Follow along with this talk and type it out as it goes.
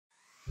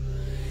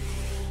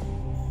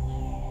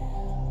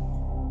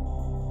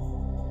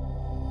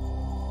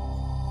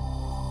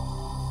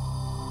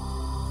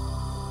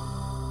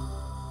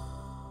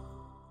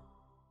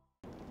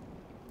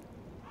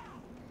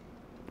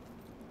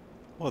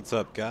What's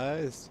up,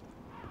 guys?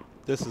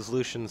 This is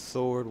Lucian's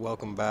Sword.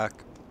 Welcome back,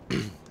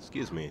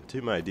 excuse me,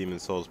 to my Demon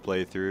Souls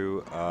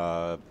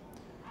playthrough.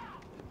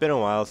 Been a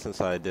while since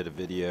I did a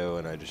video,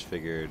 and I just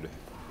figured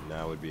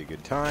now would be a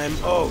good time.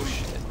 Oh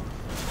shit!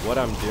 What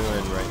I'm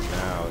doing right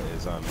now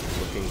is I'm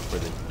looking for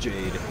the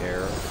Jade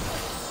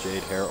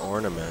Hair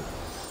ornament,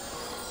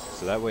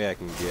 so that way I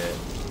can get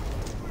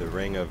the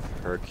Ring of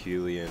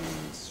Herculean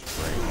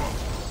Strength,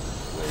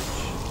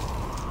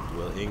 which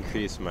will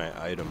increase my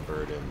item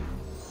burden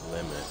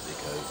limit,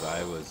 because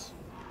I was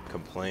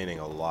complaining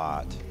a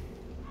lot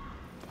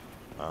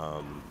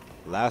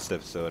last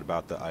episode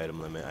about the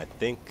item limit. I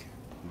think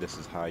this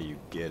is how you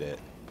get it.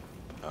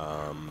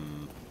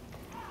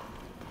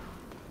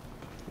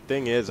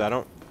 Thing is, I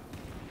don't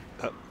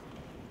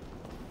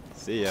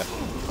see ya.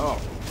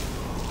 Oh,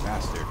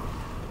 bastard.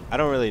 I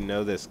don't really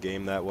know this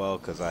game that well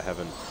because I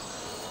haven't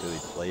really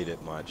played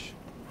it much.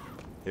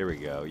 Here we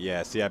go.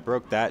 Yeah, see, I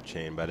broke that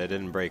chain, but I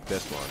didn't break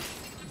this one.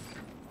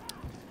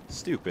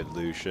 Stupid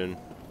Lucian.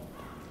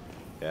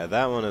 Yeah,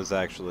 that one is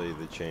actually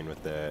the chain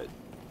with the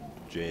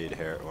Jade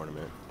Hair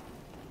ornament.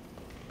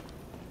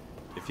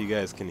 If you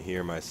guys can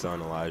hear my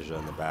son Elijah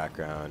in the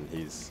background,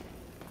 he's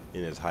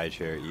in his high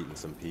chair eating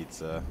some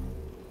pizza,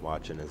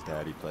 watching his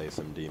daddy play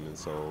some Demon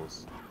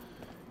Souls.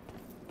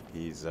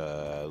 He's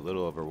a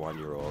little over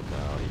 1-year-old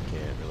now. He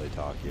can't really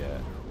talk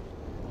yet.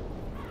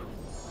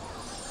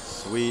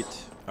 Sweet.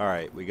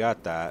 Alright, we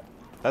got that.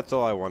 That's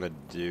all I wanted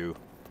to do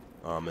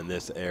in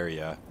this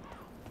area.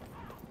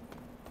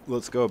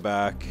 Let's go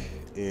back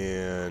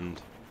and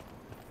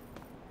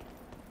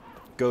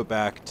go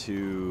back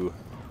to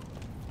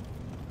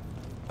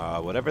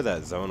whatever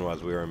that zone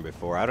was we were in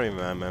before. I don't even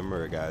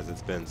remember, guys.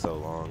 It's been so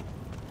long.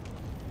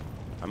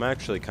 I'm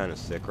actually kind of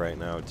sick right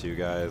now too,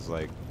 guys.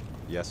 Like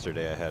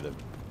yesterday I had a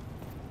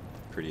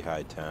pretty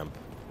high temp,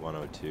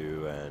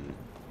 102, and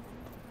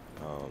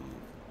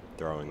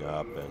throwing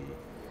up and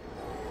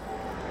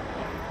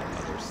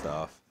other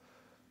stuff.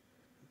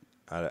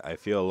 I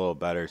feel a little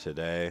better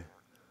today,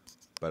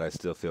 but I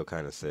still feel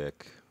kind of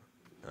sick.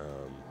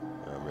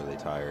 I'm really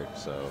tired,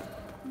 so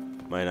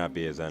might not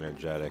be as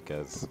energetic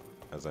as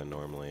I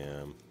normally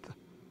am.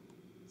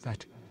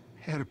 That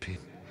hairpin.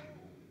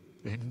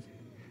 Then,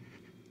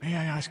 may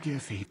I ask you a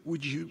favor?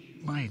 Would you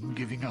mind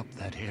giving up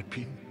that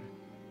hairpin?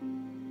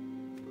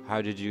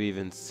 How did you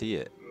even see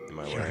it? Am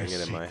I wearing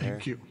it in my hair?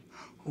 Thank you.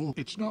 Oh,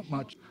 it's not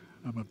much,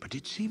 but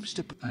it seems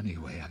to...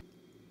 Anyway.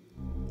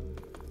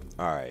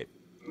 Alright.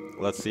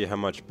 Let's see how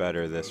much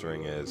better this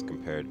ring is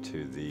compared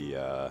to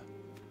the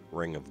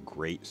Ring of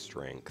Great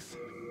Strength.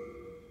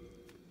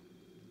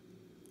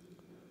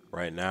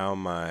 Right now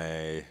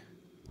my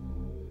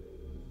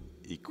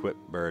equip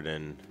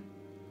burden,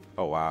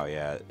 oh wow,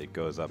 yeah, it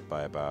goes up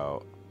by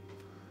about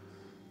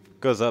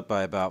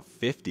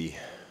 50,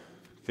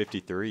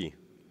 53.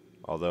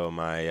 Although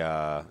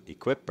my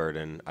equip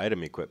burden,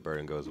 item equip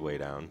burden goes way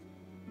down.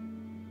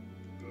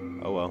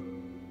 Oh well.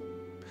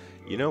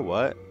 You know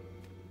what?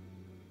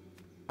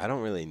 I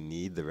don't really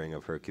need the Ring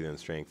of Herculean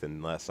Strength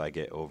unless I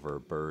get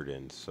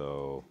overburdened,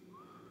 so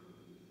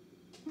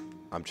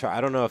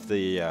I don't know if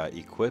the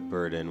equip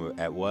burden,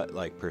 at what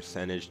like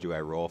percentage do I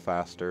roll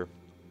faster?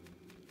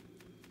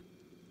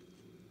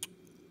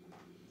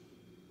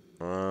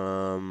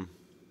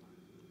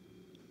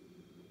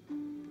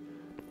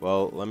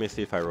 Well, let me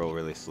see if I roll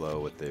really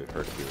slow with the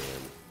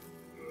Herculean.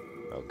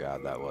 Oh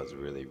god, that was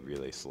really,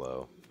 really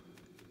slow.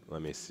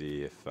 Let me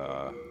see if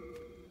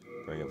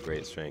Ring of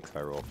Great Strength, if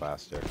I roll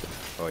faster.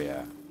 Oh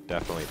yeah,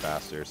 definitely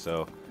faster.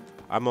 So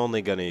I'm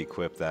only gonna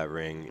equip that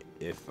ring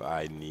if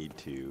I need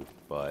to,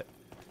 but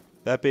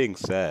that being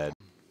said,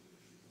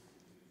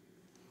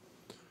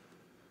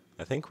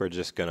 I think we're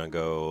just gonna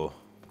go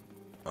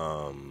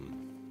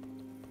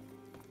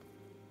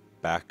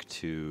back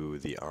to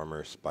the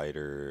Armor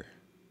Spider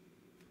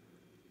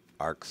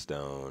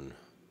Arkstone,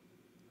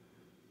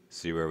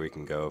 see where we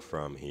can go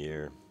from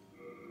here.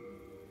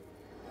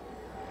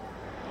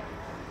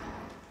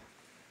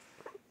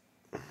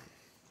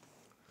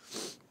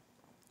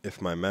 If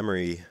my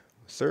memory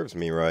serves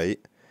me right,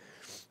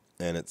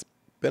 and it's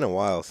been a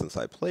while since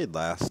I played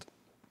last,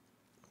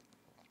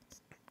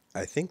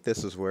 I think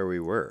this is where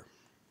we were.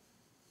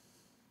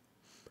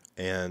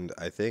 And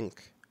I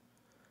think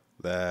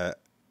that,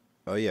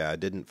 oh yeah, I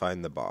didn't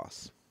find the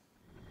boss.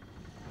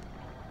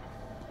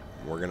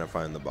 We're gonna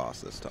find the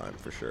boss this time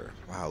for sure.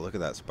 Wow, look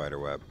at that spider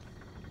web.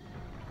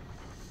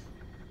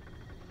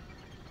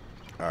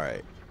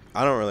 Alright,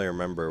 I don't really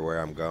remember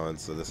where I'm going,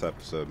 so this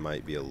episode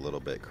might be a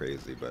little bit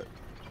crazy, but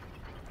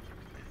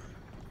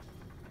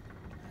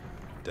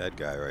dead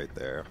guy right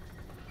there.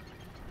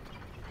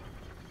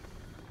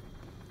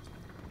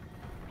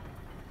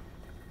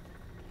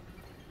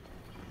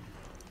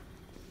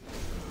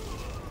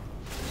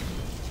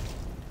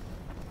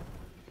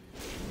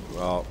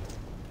 Well,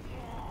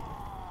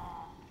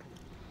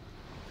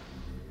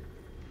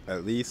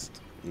 at least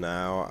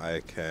now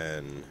I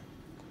can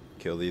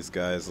kill these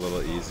guys a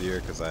little easier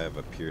because I have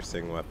a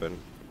piercing weapon.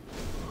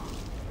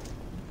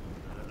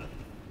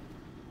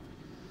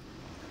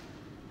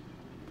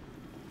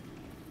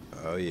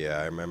 Oh yeah,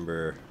 I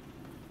remember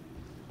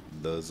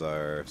those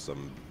are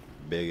some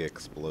big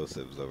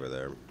explosives over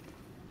there.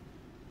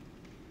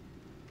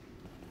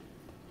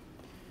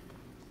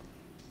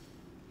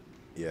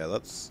 Yeah,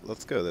 let's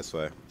go this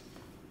way.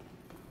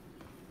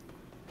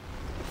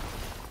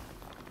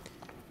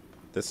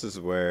 This is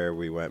where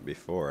we went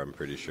before, I'm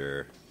pretty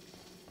sure.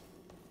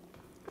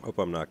 Hope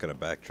I'm not gonna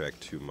backtrack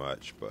too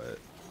much, but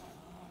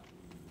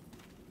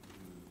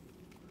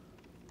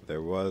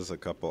there was a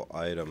couple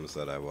items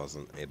that I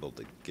wasn't able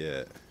to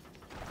get.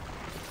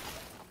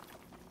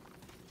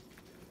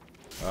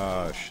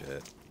 Oh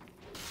shit.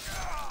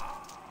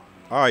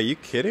 Oh, are you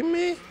kidding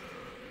me?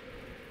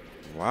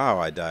 Wow,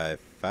 I die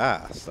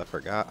fast. I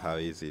forgot how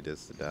easy it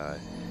is to die.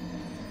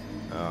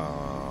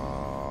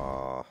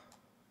 Oh.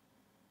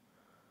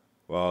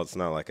 Well, it's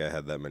not like I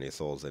had that many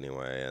souls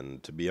anyway,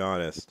 and to be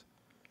honest,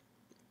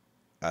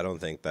 I don't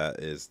think that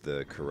is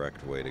the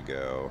correct way to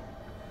go.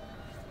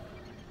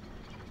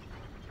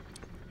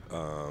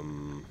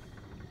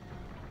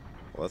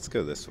 Let's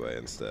go this way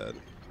instead.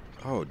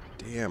 Oh,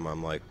 damn,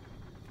 I'm like,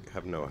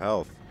 have no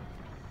health.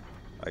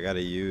 I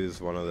gotta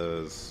use one of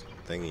those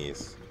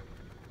thingies.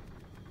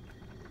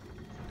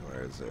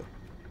 Where is it?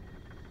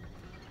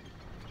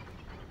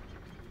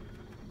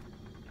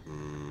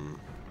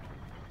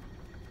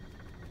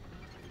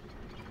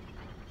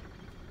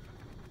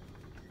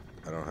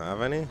 I don't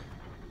have any?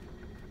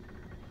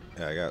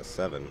 Yeah, I got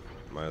 7.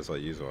 Might as well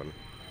use one.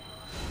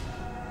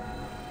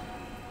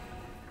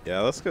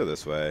 Yeah, let's go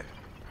this way.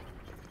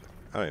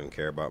 I don't even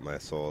care about my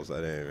souls.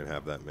 I didn't even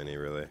have that many,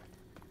 really.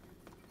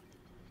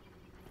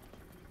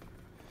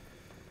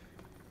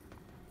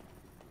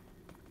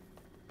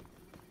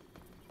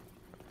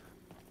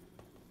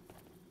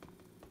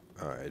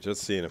 Alright,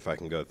 just seeing if I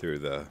can go through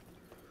the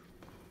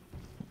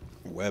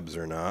webs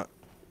or not.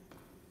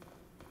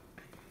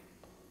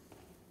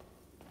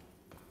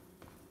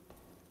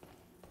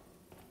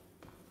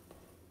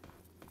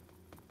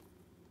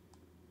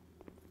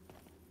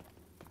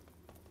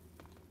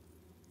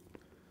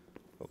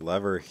 The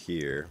lever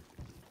here.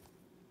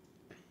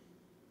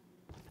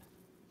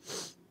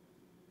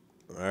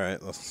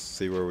 Alright, let's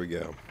see where we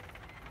go.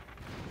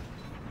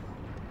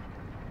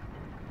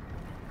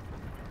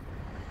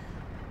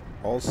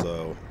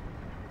 Also,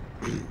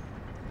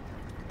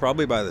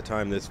 probably by the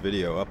time this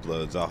video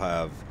uploads, I'll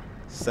have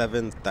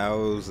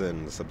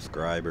 7,000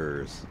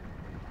 subscribers.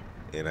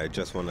 And I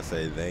just want to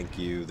say thank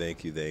you,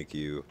 thank you, thank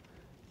you.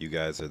 You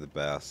guys are the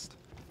best.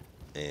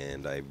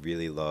 And I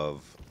really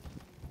love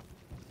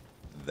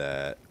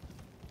that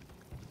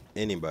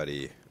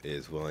anybody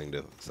is willing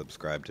to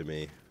subscribe to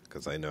me,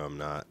 because I know I'm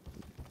not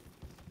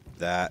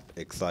that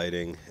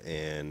exciting,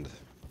 and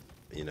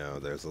you know,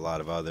 there's a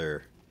lot of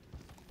other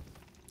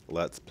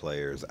Let's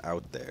Players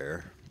out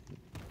there.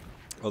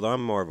 Although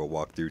I'm more of a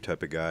walkthrough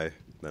type of guy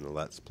than a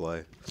Let's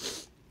Play.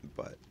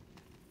 But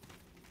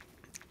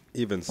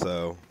even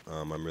so,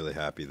 I'm really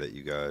happy that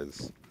you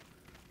guys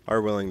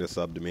are willing to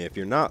sub to me. If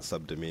you're not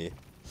sub to me,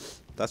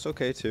 that's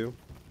okay too.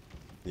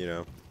 You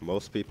know,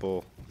 most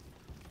people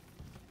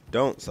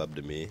don't sub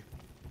to me.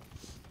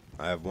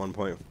 I have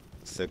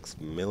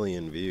 1.6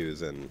 million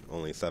views and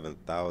only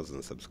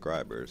 7,000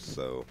 subscribers.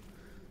 So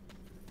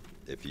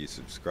if you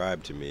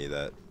subscribe to me,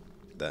 that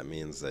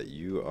means that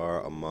you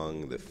are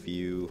among the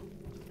few,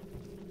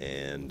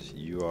 and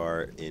you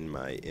are in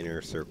my inner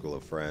circle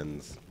of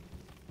friends,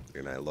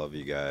 and I love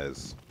you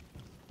guys,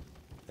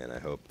 and I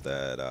hope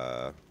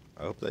that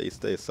you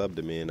stay sub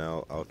to me, and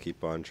I'll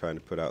keep on trying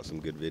to put out some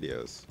good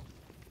videos.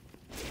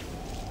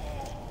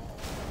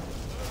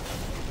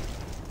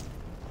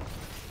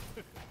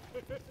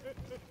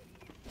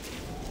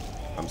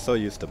 I'm so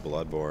used to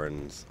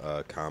Bloodborne's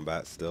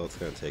combat still, it's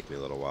gonna take me a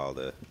little while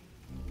to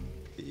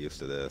get used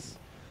to this.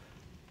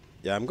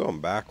 Yeah, I'm going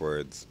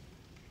backwards.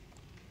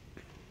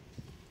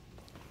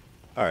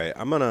 Alright,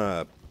 I'm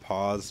gonna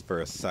pause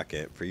for a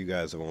second. For you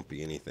guys, it won't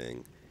be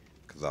anything,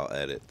 because I'll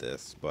edit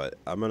this. But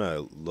I'm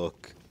gonna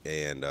look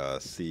and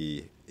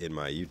see in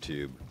my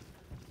YouTube,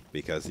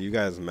 because you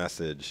guys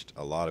messaged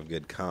a lot of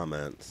good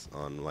comments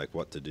on like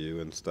what to do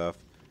and stuff.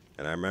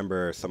 And I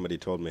remember somebody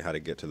told me how to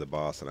get to the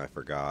boss, and I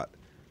forgot.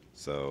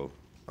 So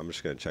I'm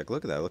just gonna check.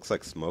 Look at that. It looks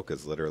like smoke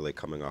is literally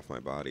coming off my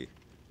body.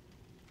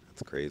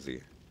 That's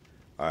crazy.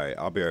 Alright,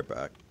 I'll be right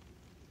back.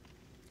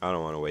 I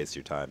don't want to waste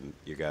your time,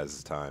 your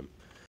guys' time.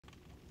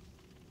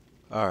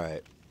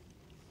 Alright.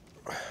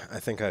 I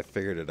think I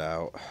figured it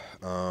out.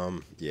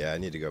 Yeah, I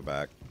need to go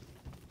back.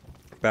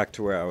 Back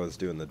to where I was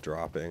doing the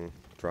dropping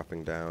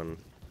down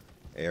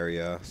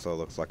area. So it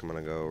looks like I'm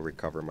gonna go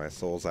recover my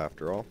souls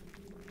after all.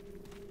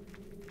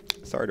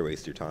 Sorry to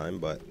waste your time,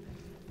 but,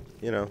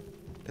 you know,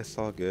 it's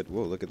all good.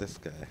 Whoa, look at this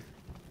guy.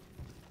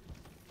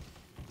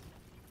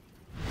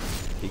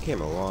 He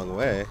came a long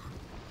way.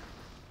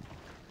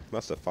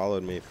 Must have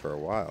followed me for a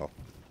while.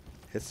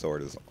 His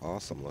sword is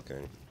awesome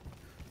looking.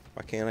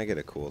 Why can't I get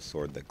a cool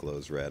sword that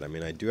glows red? I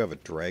mean, I do have a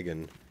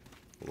dragon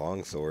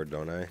longsword,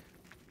 don't I?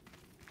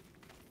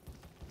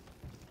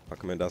 How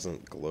come it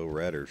doesn't glow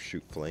red or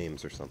shoot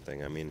flames or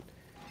something? I mean,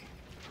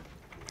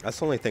 That's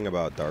the only thing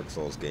about Dark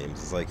Souls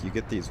games, is like you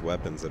get these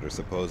weapons that are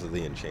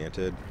supposedly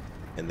enchanted,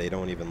 and they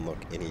don't even look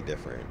any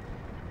different.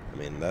 I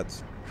mean,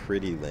 that's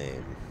pretty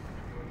lame.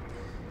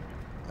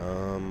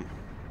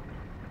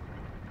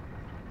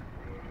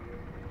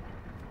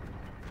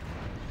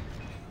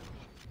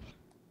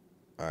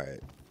 Alright.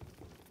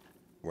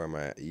 Where am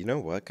I at? You know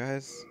what,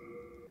 guys?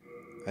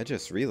 I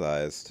just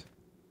realized.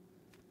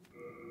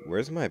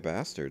 Where's my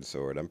bastard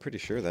sword? I'm pretty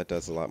sure that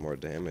does a lot more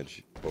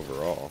damage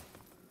overall.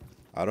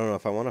 I don't know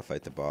if I want to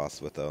fight the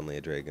boss with only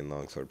a Dragon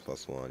Longsword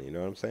 +1, you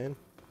know what I'm saying?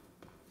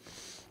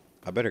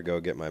 I better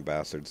go get my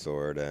bastard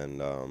sword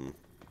and,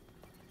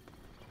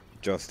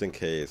 just in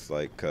case,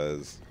 like,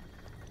 cause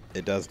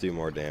it does do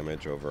more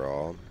damage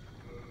overall.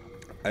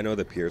 I know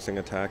the piercing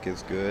attack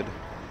is good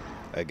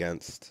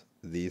against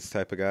these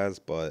type of guys,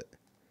 but,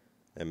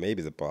 and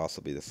maybe the boss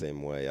will be the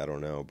same way, I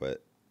don't know,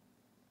 but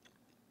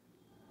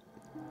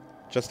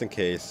just in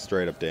case,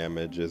 straight up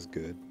damage is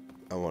good.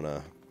 I want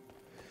to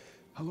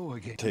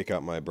take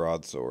out my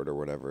broadsword or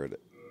whatever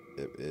it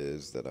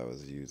is that I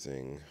was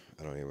using.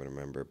 I don't even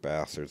remember.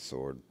 Bastard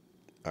sword.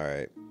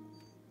 Alright.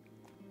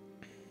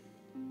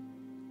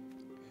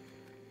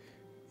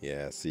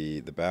 Yeah, see,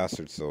 the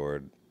bastard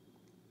sword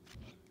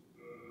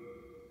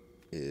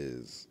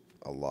is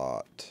a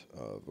lot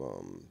of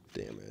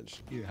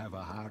damage. You have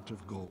a heart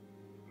of gold.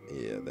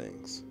 Yeah,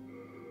 thanks.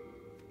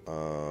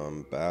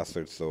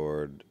 Bastard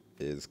sword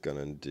is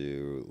gonna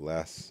do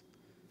less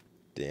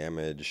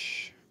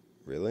damage.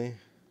 Really?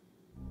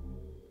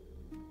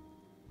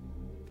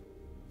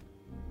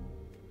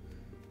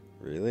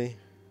 Really?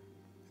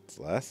 It's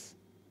less?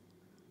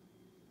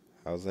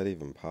 How is that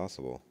even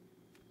possible?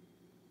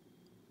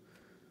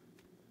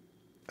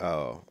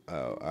 Oh,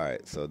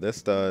 alright. So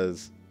this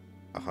does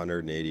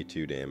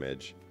 182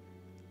 damage.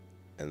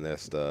 And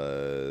this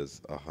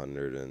does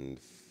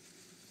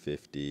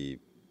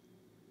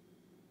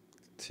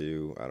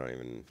 152.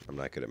 I'm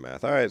not good at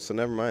math. Alright, so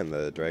never mind.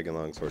 The Dragon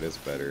Longsword is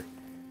better.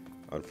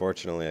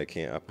 Unfortunately, I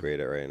can't upgrade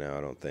it right now,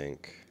 I don't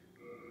think.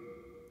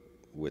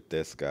 With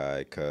this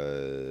guy,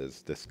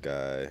 because this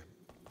guy...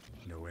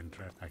 No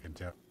interest, I can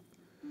tell.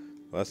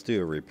 Let's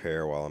do a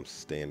repair while I'm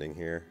standing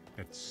here.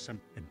 It's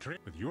some interest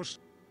with yours.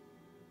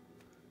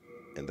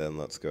 And then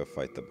let's go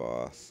fight the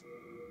boss.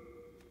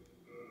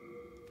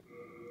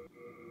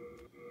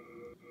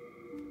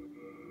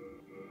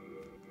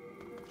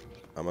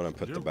 I'm gonna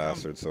put the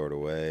bastard sword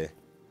away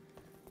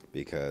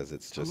because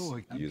it's just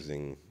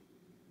using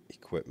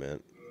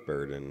equipment,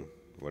 burden,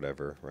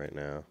 whatever right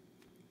now.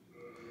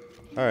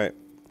 Alright,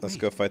 let's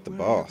go fight the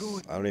boss.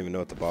 I don't even know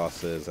what the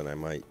boss is, and I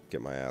might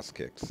get my ass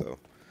kicked, so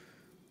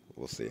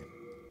we'll see.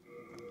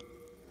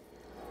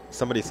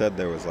 Somebody said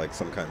there was like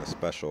some kind of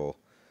special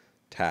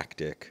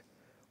tactic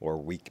or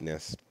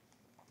weakness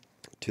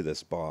to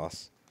this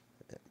boss,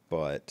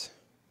 but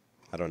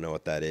I don't know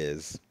what that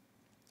is,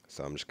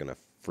 so I'm just gonna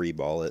free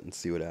ball it and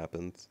see what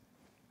happens.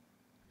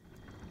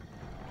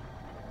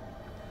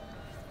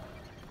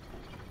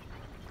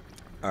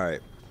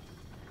 Alright,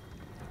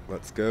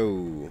 let's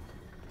go.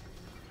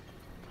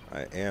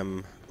 I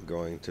am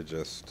going to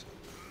just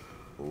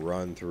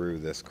run through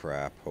this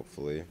crap,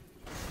 hopefully,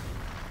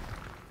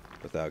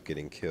 without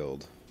getting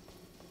killed.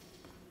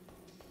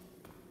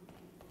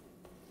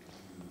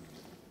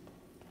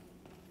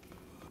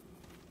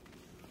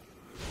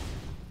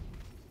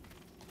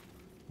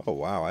 Oh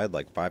wow, I had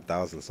like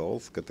 5,000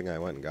 souls. Good thing I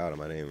went and got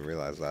him. I didn't even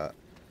realize that.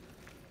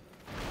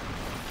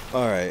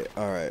 Alright,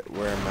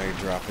 where am I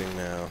dropping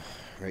now?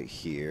 Right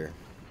here.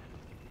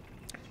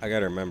 I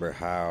gotta remember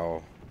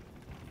how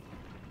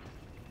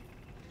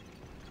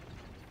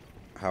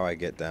I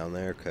get down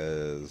there,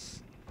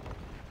 because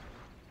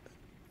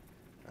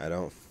I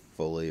don't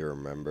fully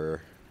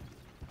remember.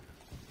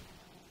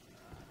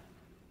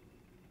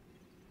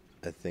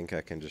 I think I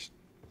can just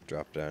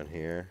drop down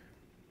here.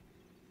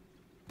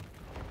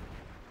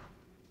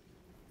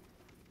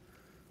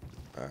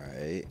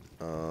 Alright,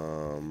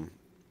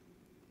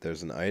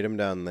 there's an item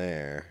down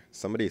there.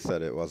 Somebody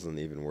said it wasn't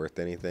even worth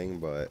anything,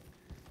 but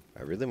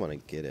I really want to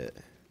get it.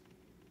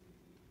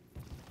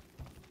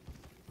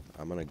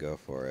 I'm gonna go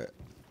for it.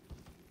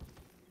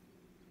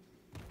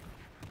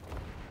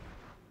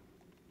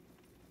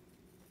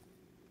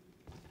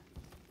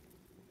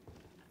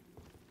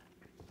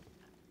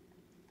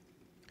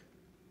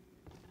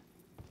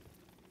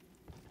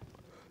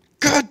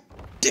 God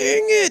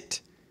dang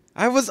it!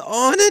 I was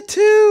on it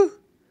too!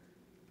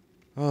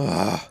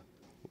 Ah,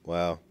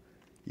 well,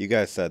 you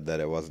guys said that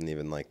it wasn't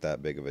even like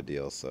that big of a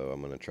deal, so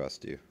I'm gonna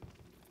trust you.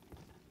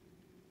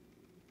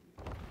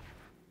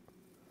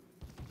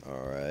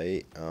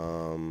 Alright,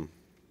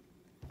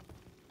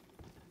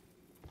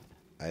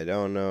 I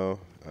don't know.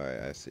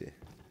 Alright, I see.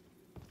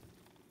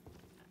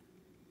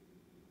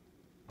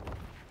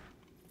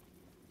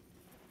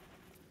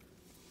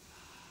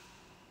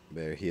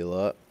 Better heal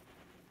up.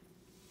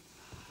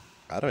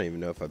 I don't even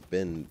know if I've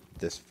been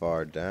this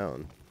far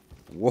down.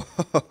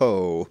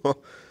 Whoa!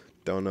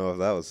 Don't know if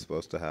that was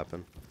supposed to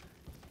happen.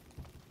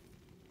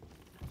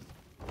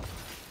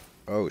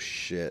 Oh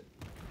shit.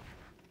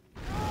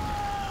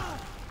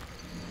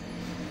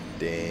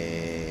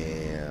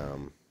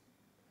 Damn.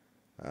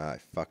 I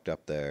fucked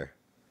up there.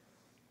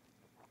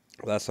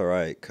 That's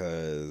alright,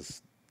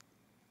 because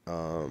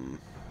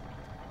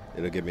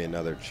it'll give me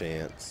another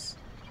chance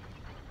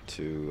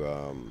to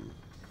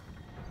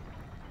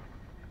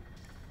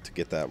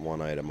get that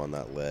one item on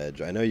that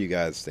ledge. I know you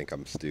guys think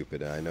I'm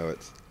stupid, and I know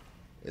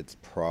it's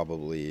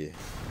probably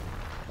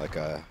like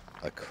a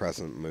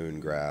crescent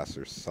moon grass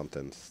or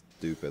something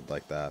stupid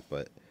like that,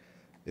 but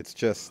it's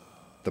just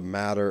the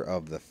matter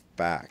of the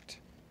fact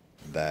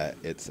that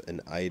it's an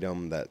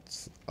item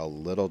that's a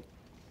little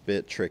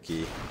bit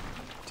tricky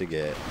to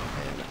get,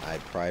 and I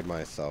pride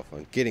myself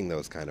on getting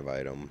those kind of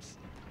items,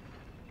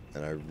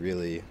 and I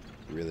really,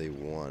 really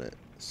want it,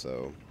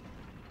 so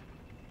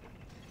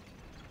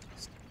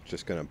it's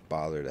just gonna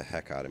bother the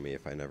heck out of me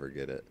if I never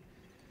get it.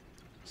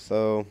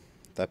 So,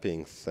 that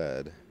being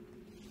said,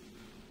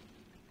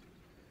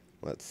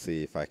 let's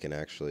see if I can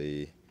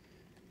actually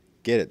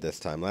get it this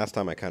time. Last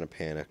time I kind of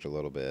panicked a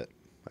little bit.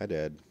 I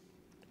did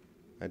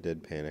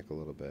panic a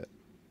little bit.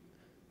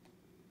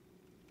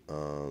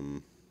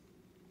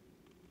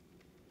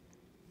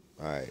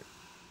 Alright.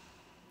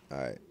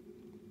 Alright.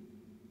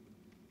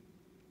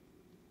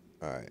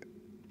 Alright.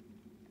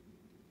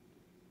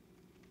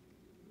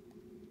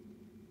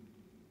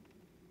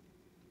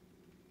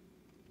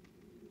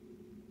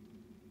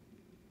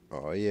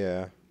 Oh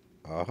yeah.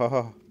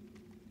 Oh.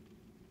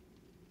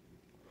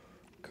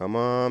 Come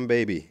on,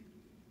 baby.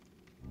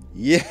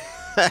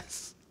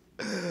 Yes!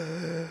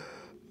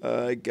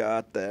 I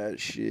got that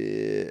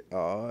shit.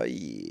 Oh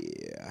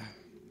yeah.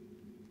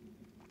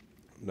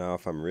 Now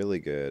if I'm really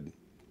good,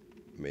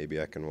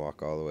 maybe I can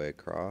walk all the way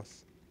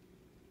across.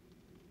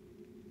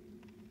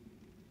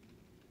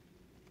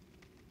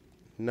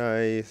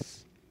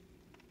 Nice.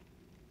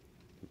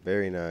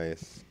 Very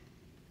nice.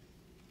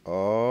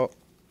 Oh.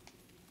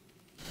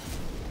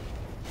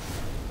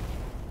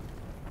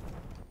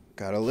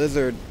 Got a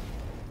lizard.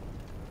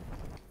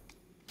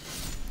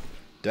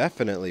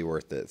 Definitely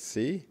worth it.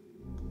 See?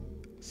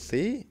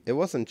 See? It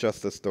wasn't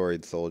just a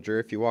storied soldier.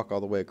 If you walk all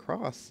the way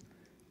across,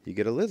 you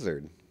get a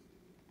lizard.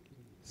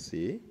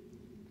 See?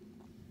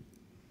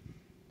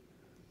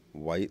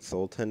 White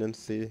soul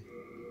tendency.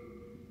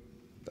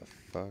 The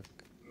fuck?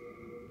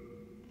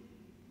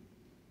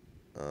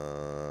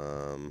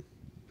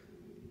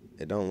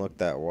 It don't look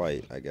that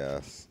white, I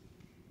guess.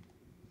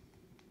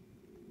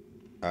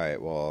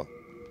 Alright, well,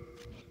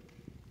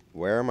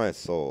 where are my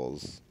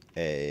souls?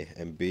 A,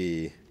 and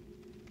B,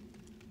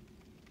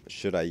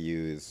 should I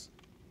use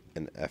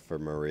an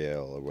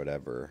ephemeral or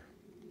whatever?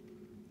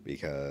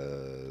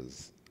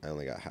 Because I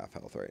only got half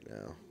health right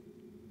now.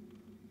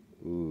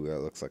 Ooh, that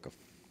looks like a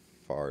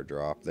far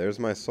drop. There's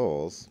my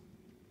souls.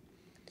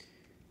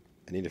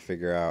 I need to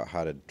figure out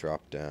how to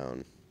drop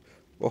down.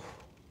 Oh,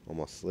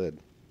 almost slid.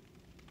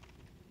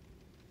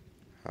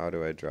 How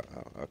do I drop?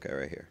 Oh, okay,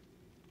 right here.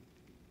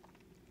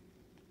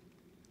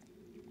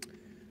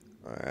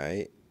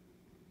 Alright.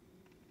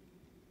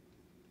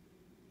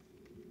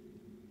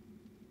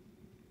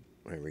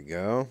 There we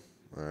go.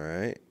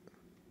 Alright.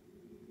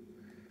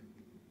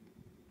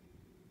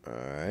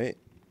 Alright.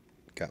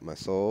 Got my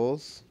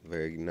souls.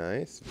 Very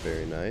nice.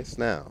 Very nice.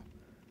 Now,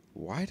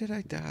 why did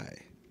I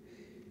die?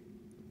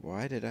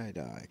 Why did I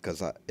die?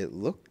 Because it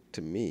looked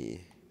to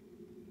me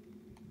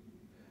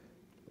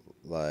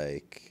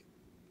like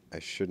I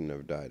shouldn't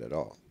have died at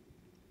all.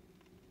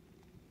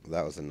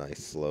 That was a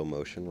nice slow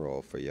motion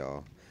roll for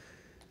y'all.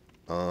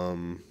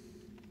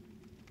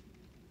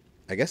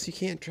 I guess you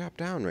can't drop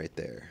down right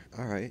there.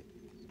 Alright.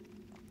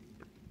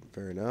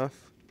 Fair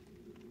enough.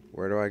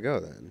 Where do I go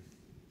then?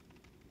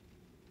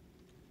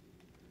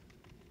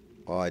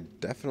 Well, I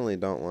definitely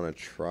don't want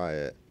to try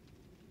it.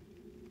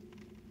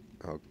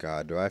 Oh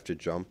god, do I have to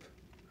jump?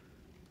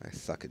 I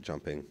suck at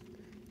jumping.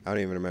 I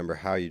don't even remember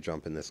how you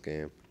jump in this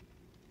game.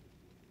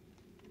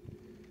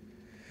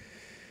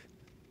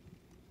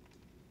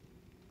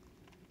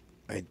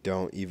 I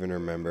don't even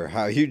remember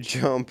how you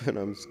jump, and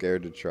I'm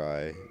scared to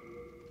try.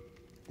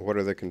 What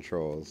are the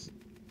controls?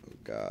 Oh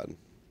god.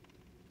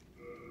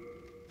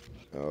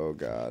 Oh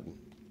god.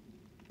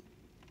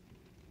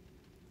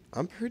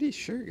 I'm pretty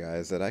sure,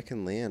 guys, that I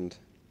can land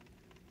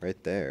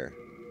right there.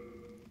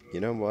 You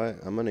know what?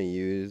 I'm gonna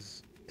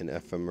use an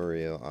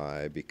ephemeral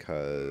eye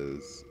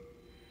because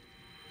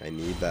I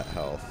need that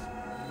health.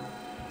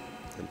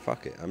 And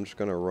fuck it, I'm just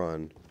gonna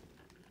run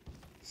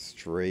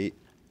straight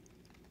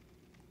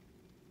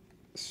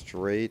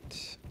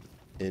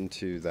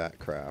into that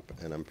crap,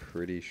 and I'm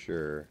pretty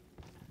sure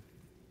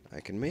I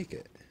can make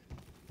it.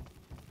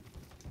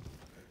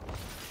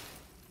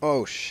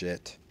 Oh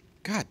shit.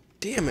 God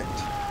damn it.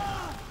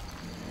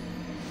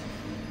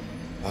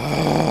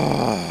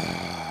 Ah,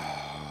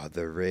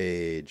 the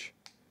rage.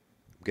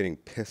 I'm getting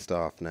pissed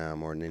off now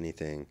more than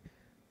anything.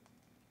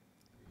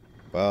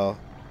 Well,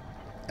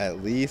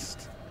 at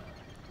least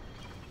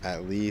I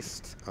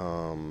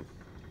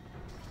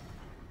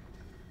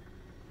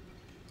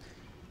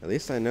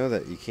know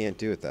that you can't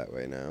do it that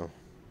way now.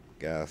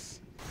 Guess.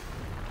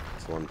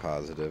 It's one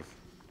positive.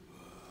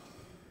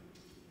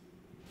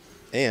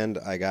 And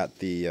I got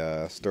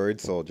the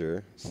Storied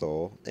Soldier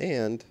soul,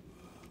 and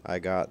I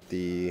got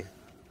the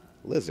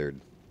Lizard.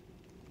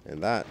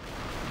 And that,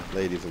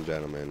 ladies and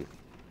gentlemen,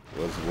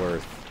 was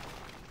worth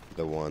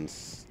the one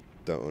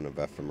Stone of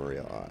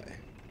Ephemeral Eye.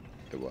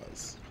 It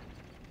was.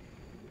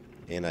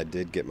 And I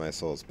did get my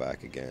souls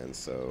back again,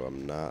 so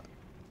I'm not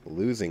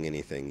losing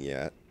anything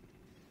yet.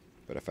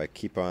 But if I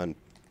keep on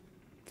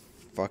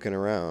fucking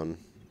around,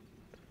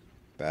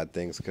 bad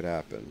things could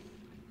happen.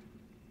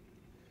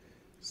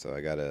 So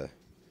I gotta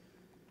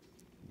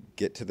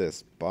get to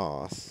this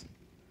boss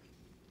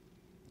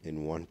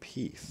in one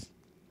piece.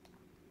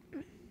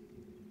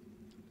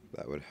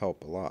 That would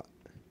help a lot.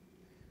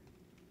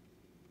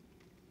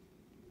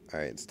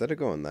 Alright, instead of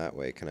going that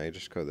way, can I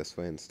just go this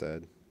way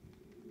instead?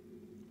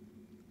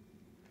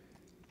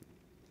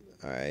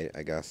 Alright,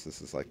 I guess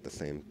this is like the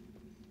same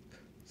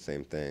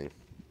thing.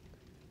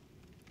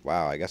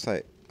 Wow, I guess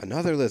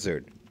another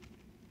lizard!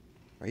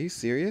 Are you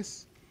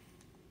serious?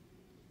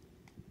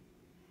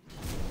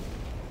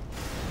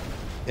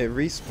 It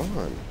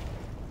respawned.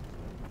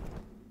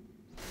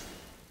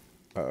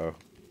 Uh-oh.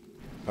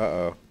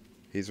 Uh-oh.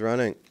 He's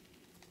running.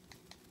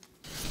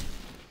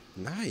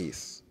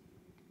 Nice.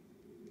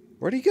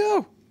 Where'd he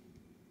go?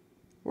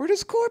 Where'd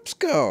his corpse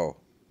go?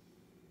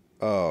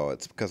 Oh,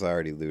 it's because I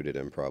already looted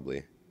him,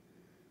 probably.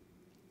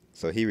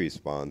 So he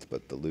respawns,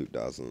 but the loot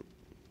doesn't.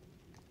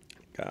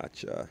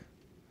 Gotcha.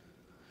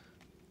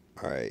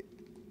 Alright.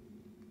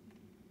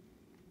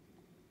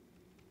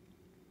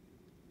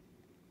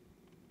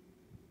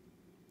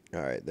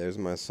 Alright, there's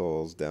my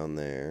souls down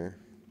there.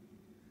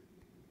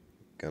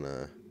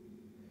 Gonna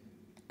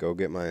go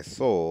get my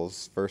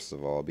souls, first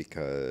of all,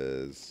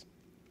 because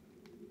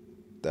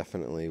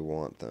definitely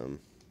want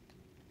them.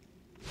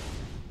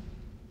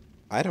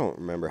 I don't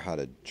remember how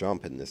to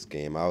jump in this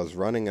game. I was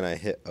running and I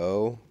hit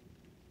O,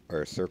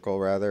 or circle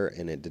rather,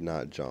 and it did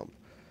not jump.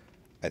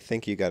 I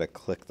think you gotta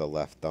click the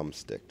left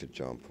thumbstick to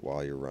jump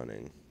while you're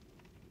running.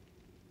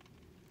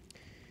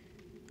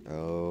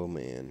 Oh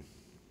man.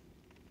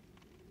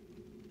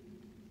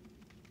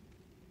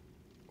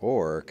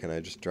 Or can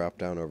I just drop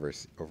down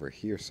over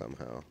here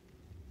somehow?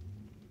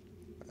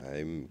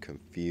 I'm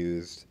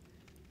confused,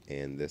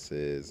 and this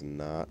is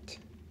not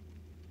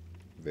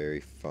very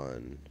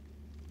fun.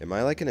 Am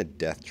I like in a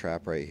death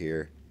trap right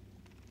here?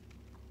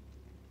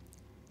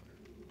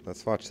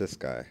 Let's watch this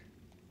guy.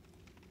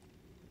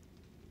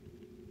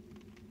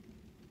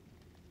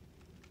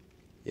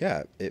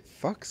 Yeah, it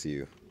fucks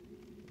you.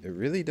 It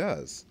really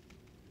does.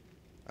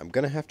 I'm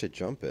gonna have to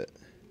jump it.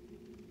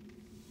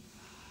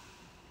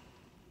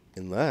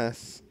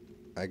 Unless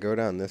I go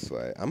down this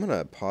way. I'm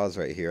gonna pause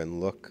right here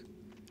and look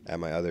at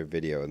my other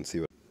video and see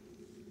what...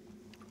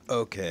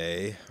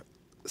 Okay,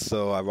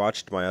 so I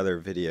watched my other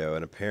video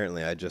and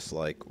apparently I just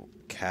like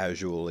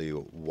casually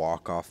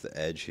walk off the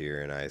edge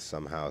here and I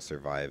somehow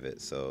survive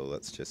it. So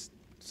let's just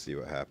see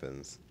what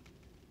happens.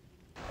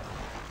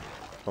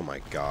 Oh my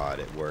god,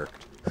 it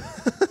worked.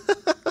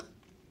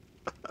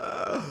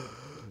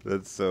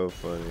 That's so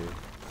funny.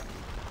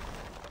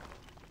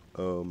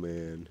 Oh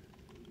man.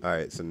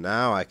 Alright, so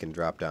now I can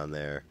drop down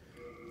there.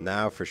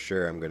 Now for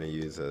sure I'm going to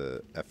use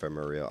a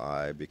ephemeral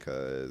eye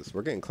because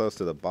we're getting close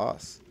to the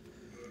boss.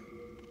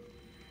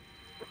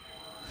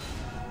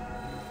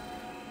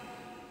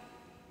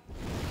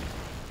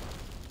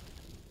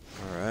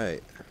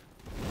 Alright.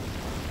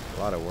 A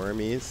lot of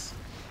wormies.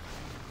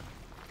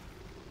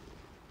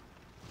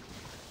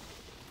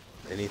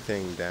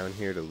 Anything down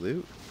here to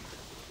loot?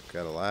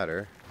 Got a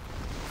ladder.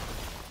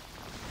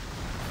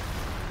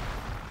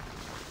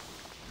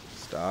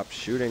 Stop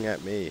shooting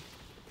at me.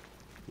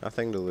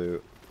 Nothing to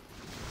loot.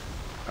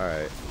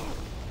 Alright.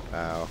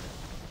 Ow.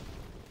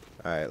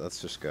 Alright, let's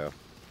just go.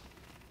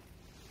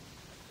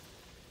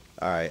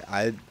 Alright,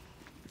 I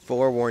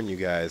forewarn you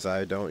guys,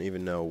 I don't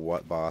even know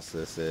what boss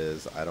this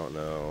is. I don't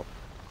know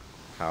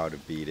how to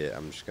beat it.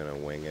 I'm just gonna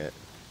wing it.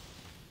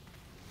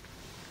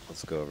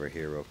 Let's go over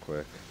here real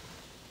quick.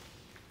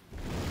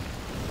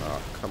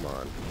 Oh, come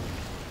on.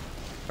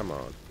 Come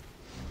on.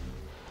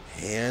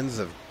 Hands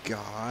of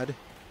God?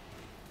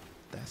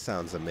 That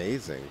sounds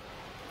amazing.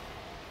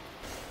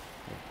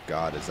 Oh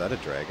God, is that a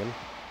dragon?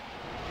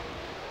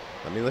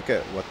 Let me look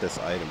at what this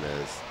item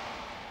is.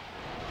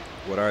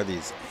 What are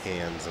these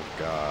hands of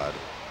God?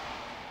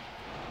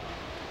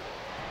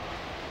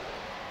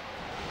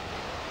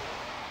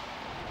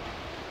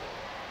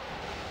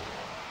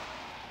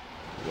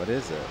 What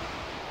is it?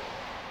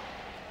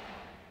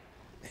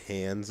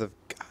 Hands of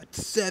God.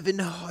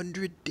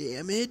 700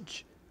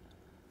 damage?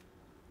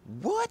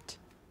 What?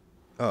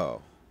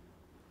 Oh.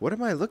 What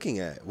am I looking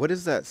at? What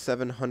is that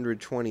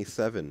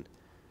 727?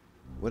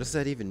 What does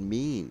that even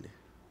mean?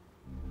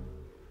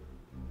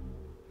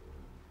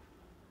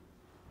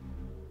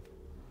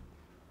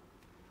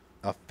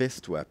 A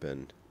fist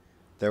weapon.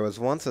 There was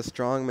once a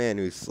strong man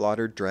who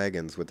slaughtered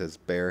dragons with his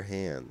bare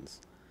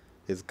hands.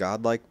 His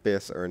godlike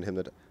fists earned him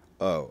the...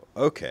 Oh,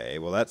 okay.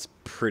 Well, that's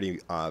pretty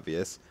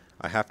obvious.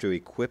 I have to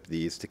equip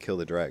these to kill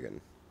the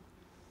dragon.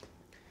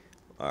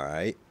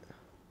 Alright.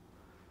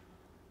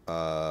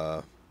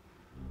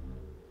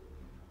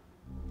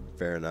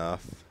 Fair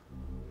enough.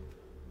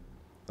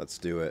 Let's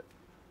do it.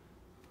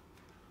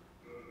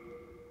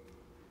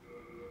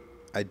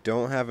 I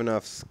don't have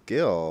enough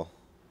skill.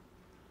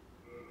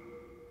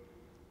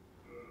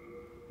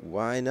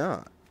 Why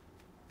not?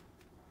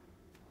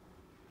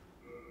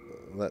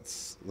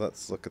 Let's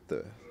look at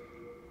the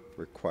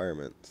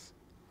requirements.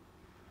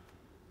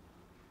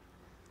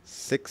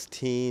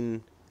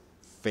 16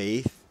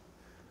 faith?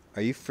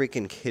 Are you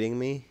freaking kidding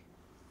me?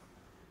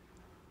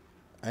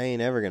 I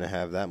ain't ever gonna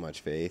have that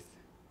much faith.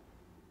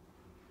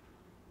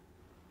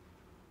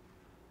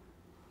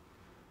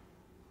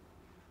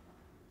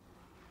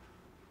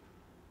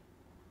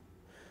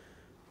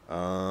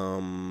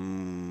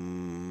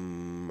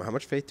 How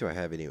much faith do I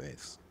have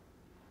anyways?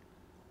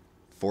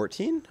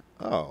 14?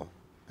 Oh,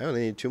 I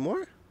only need 2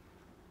 more?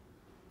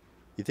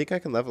 You think I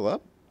can level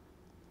up?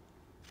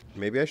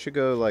 Maybe I should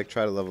go like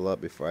try to level up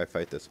before I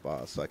fight this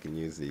boss so I can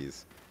use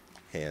these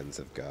hands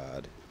of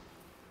God.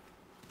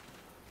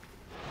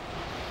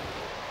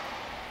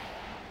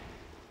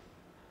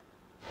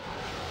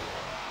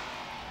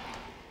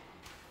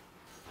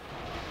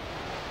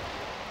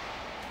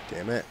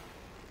 Damn it.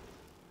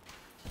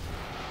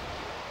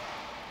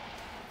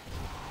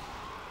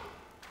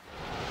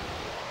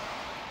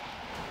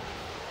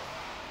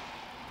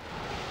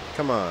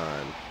 Come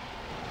on.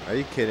 Are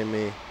you kidding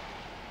me?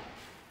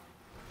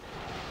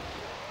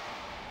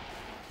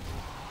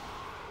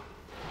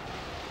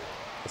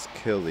 Let's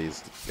kill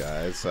these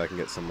guys so I can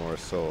get some more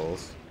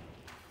souls.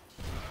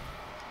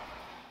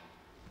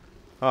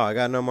 Oh, I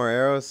got no more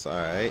arrows?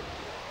 Alright.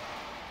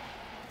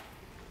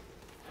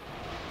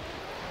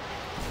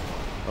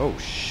 Oh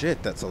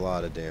shit, that's a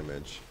lot of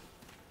damage.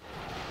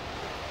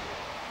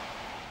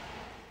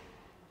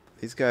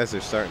 These guys are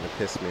starting to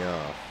piss me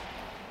off.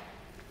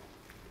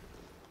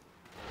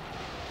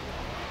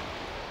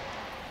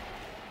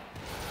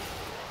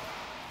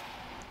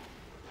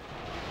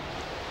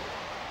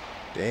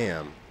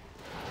 Damn.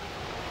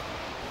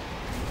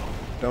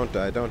 Don't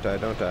die, don't die,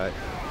 don't die.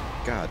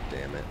 God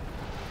damn it.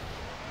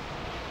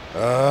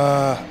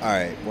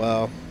 Alright,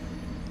 well,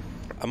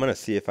 I'm gonna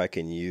see if I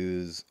can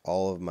use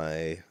all of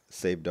my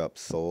saved up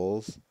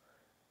souls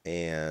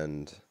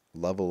and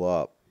level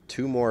up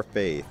 2 more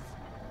faith.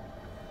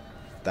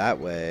 That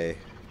way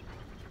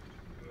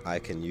I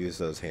can use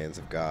those hands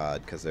of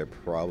God, because they're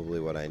probably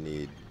what I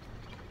need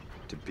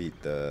to beat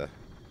the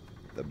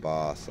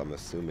boss. I'm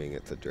assuming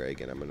it's a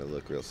dragon. I'm gonna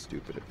look real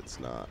stupid if it's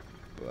not,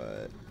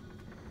 but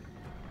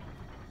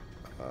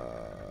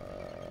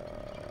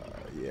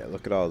yeah,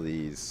 look at all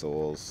these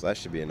souls. That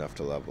should be enough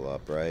to level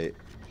up, right?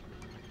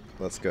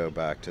 Let's go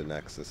back to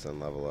Nexus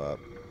and level up.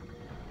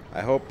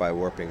 I hope by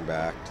warping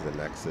back to the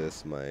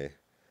Nexus my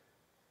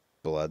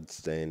blood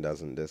stain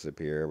doesn't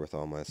disappear with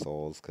all my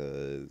souls,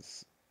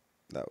 because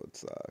that would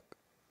suck.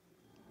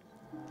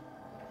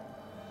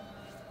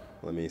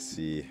 Let me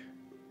see.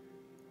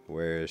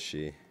 Where is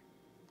she?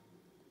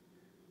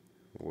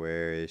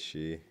 Where is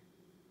she?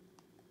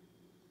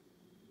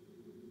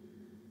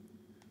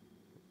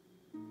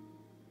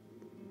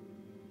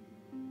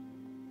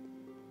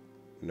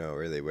 No,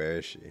 really, where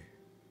is she? Is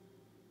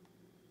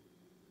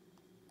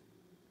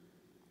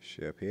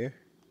she up here?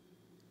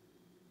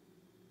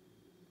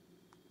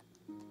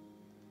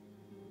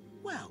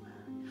 Well,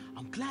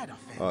 I'm glad I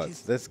found Oh,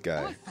 it's this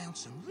guy. I found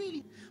some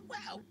really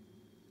well.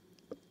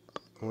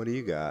 What do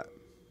you got?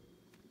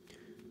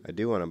 I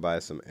do want to buy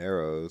some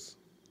arrows.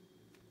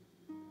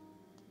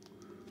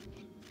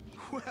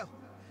 Well,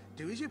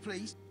 do as you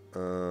please.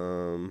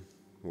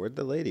 Where'd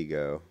the lady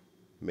go?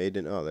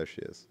 Maiden. Oh, there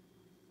she is.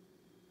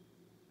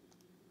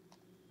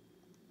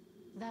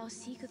 Thou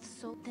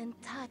seekest soul, then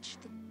touch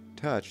the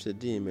Touch the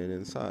demon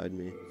inside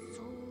me.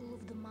 soul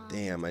of the mind.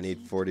 Damn, I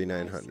need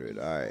 4,900.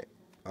 Alright.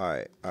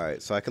 Alright,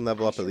 alright. So I can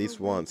level up at least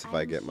once if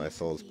I get my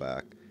souls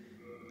back.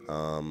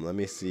 Let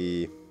me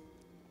see.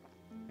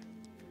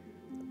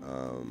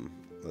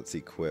 Let's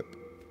equip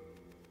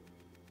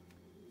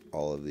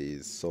all of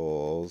these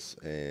souls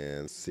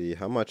and see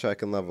how much I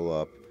can level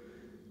up.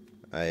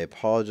 I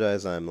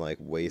apologize, I'm like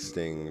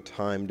wasting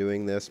time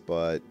doing this,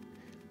 but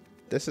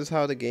this is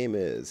how the game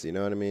is, you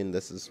know what I mean?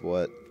 This is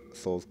what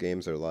Souls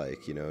games are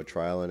like, you know,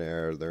 trial and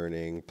error,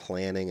 learning,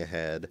 planning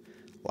ahead,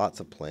 lots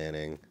of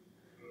planning.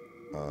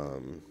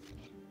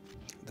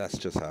 That's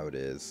just how it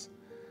is.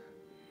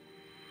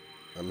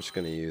 I'm just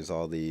going to use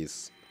all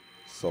these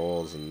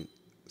souls and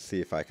see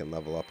if I can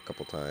level up a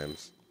couple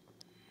times.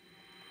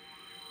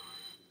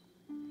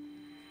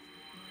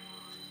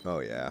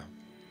 Oh yeah.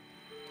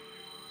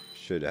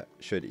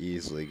 Should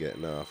easily get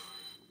enough.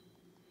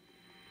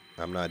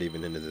 I'm not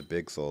even into the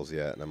big souls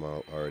yet, and I'm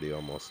already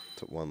almost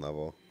to 1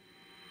 level.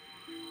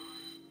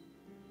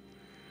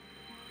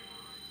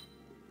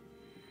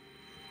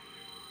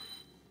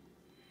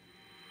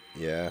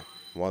 Yeah,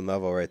 1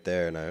 level right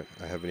there, and I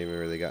haven't even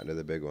really gotten to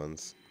the big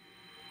ones.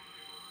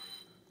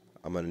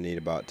 I'm gonna need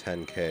about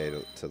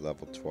 10k to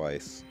level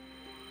twice.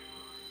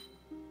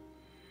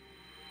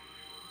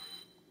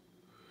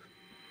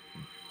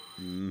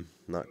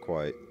 Not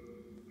quite.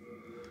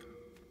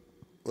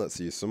 Let's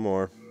use some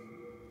more.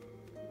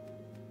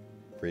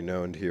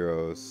 Renowned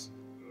heroes.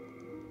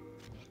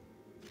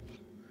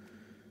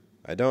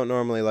 I don't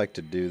normally like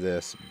to do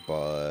this,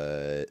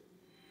 but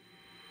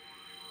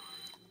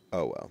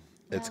oh well.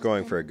 It's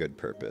going for a good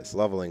purpose.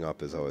 Leveling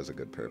up is always a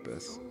good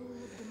purpose. Soul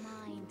of the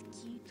mind,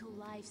 key to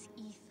life's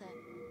ether.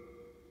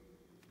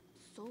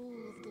 Soul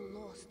of the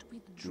lost,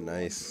 withdrawn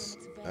Nice.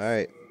 from its vessel.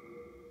 Alright.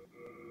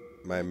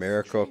 My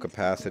miracle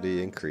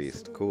capacity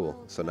increased.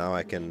 Cool. So now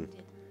I can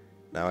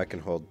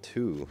hold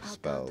 2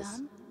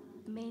 spells.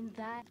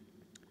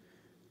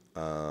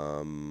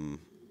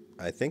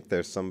 I think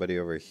there's somebody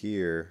over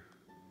here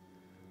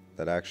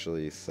that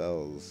actually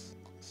sells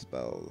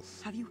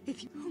spells. Have you,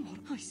 if you,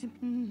 I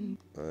simply...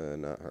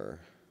 Not her.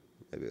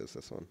 Maybe it was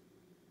this one.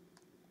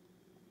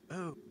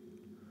 Oh.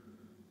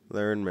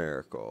 Learn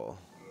Miracle.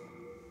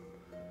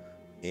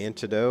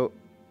 Antidote.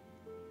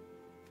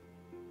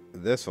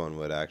 This one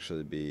would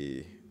actually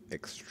be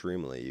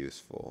extremely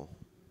useful,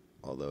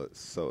 although it's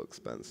so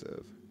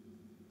expensive.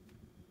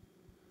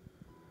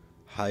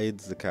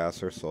 Hides the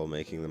caster's soul,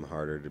 making them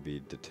harder to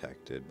be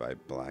detected by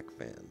black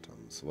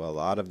phantoms. Well,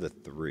 out of the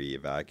 3,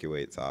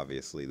 Evacuate's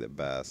obviously the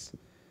best,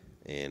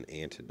 and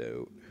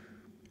Antidote.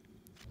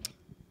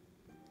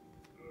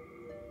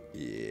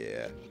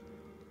 Yeah.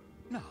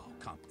 No,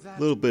 can't that. A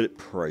little bit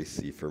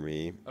pricey for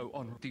me. Oh,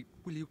 on the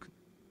will you?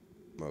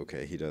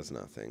 Okay, he does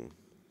nothing.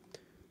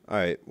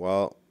 Alright,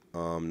 well,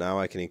 now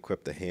I can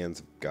equip the Hands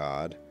of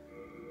God.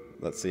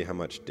 Let's see how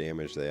much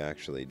damage they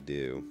actually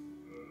do.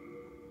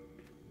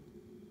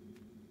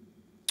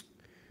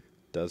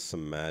 Does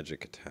some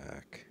magic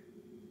attack.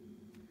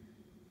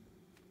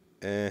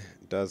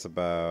 Does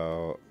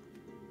about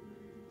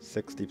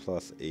 60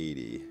 plus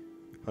 80.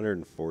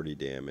 140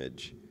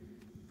 damage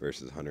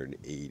versus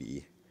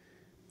 180.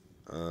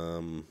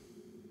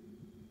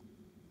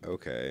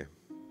 Okay.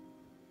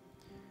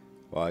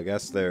 Well, I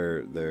guess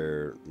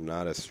they're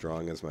not as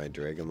strong as my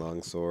Dragon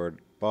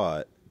Longsword,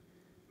 but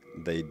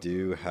they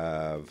do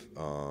have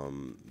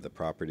the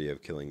property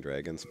of killing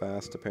dragons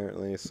fast,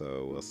 apparently,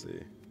 so we'll see.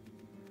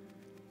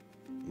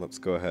 Let's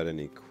go ahead and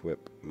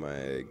equip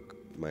my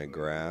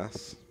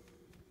grass.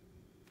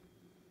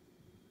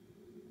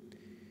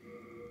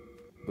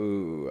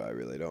 Ooh, I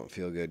really don't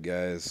feel good,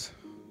 guys.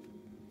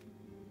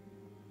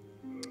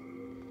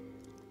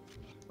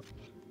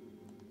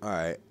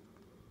 Alright.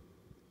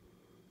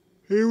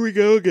 Here we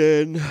go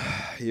again.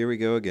 Here we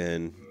go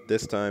again.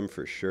 This time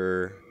for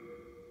sure,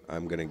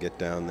 I'm gonna get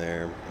down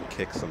there and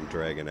kick some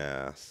dragon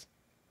ass.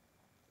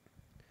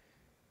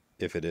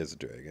 If it is a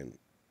dragon.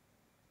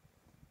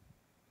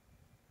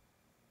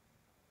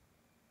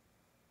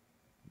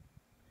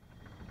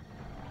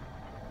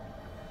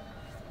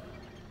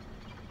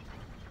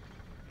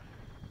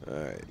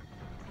 Alright.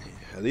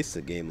 At least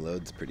the game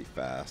loads pretty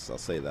fast, I'll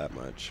say that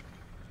much.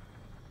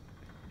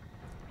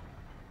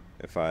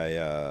 If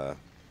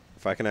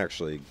I can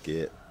actually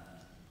get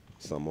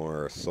some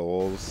more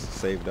souls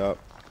saved up,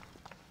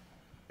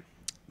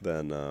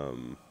 then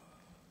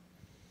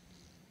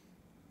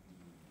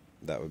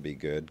that would be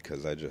good,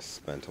 because I just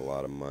spent a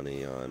lot of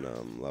money on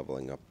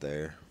leveling up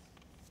there.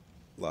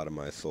 A lot of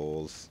my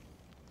souls,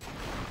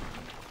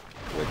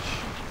 which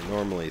I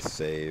normally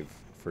save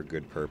for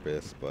good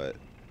purpose, but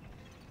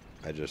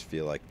I just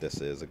feel like this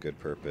is a good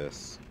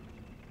purpose.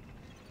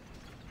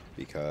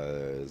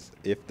 Because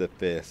if the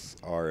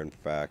fists are in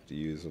fact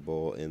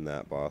usable in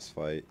that boss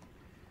fight,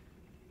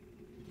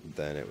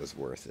 then it was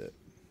worth it.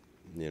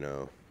 You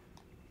know?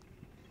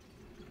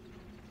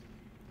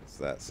 It's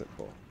that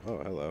simple. Oh,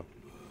 hello.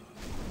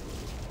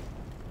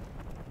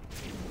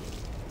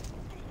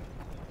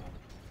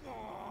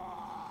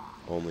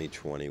 Only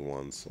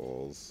 21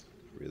 souls,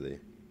 really.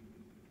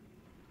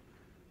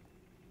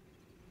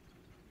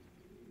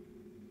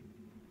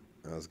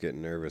 I was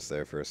getting nervous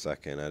there for a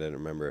second. I didn't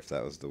remember if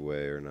that was the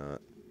way or not.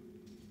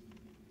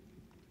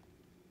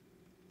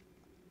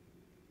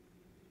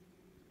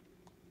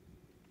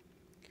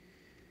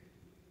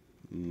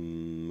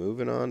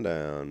 Moving on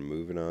down,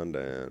 moving on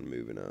down,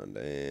 moving on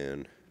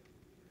down.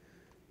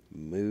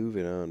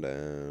 Moving on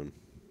down.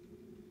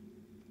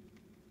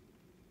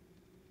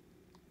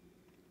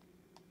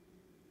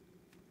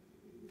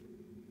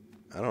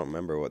 I don't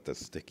remember what the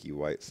sticky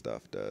white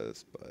stuff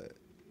does, but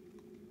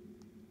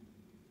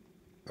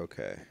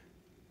okay.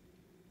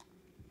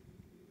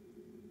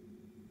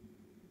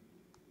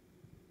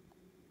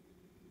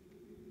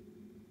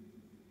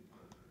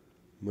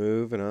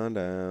 Moving on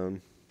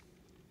down.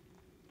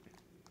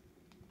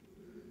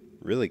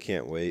 Really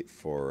can't wait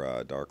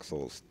for Dark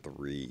Souls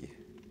 3.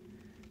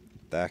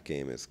 That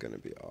game is going to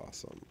be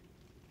awesome.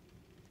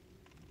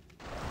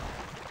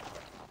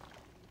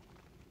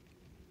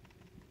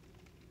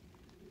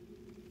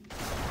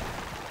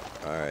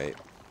 Alright.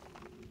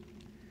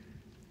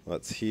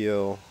 Let's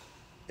heal.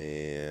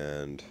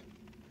 And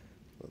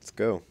let's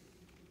go.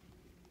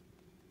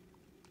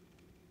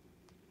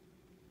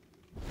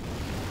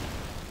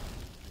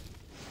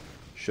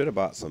 Should have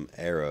bought some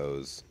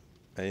arrows.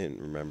 I didn't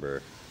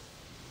remember.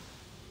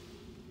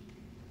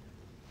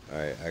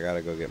 Alright, I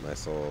gotta go get my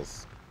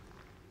souls.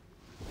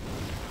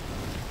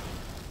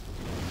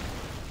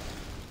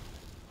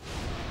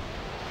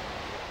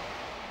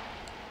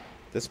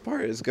 This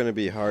part is going to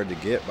be hard to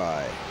get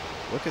by.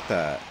 Look at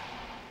that.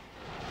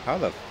 How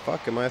the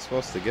fuck am I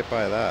supposed to get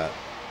by that?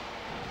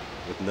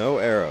 With no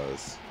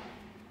arrows.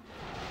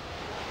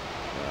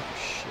 Oh,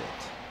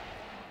 shit.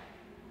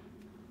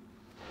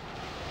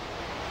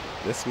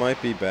 This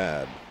might be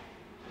bad.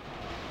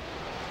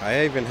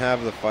 I even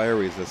have the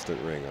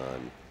fire-resistant ring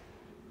on.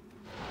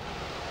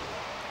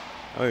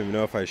 I don't even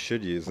know if I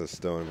should use the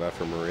Stone of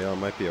Ephemeria. It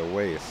might be a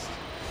waste.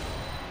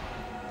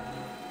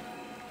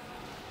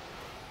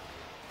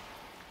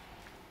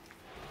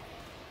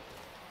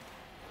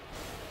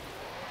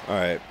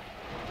 Alright.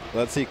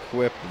 Let's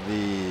equip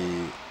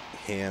the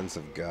Hands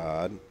of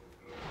God.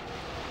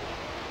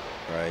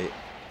 Right?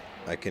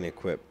 I can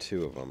equip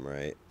 2 of them,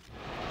 right?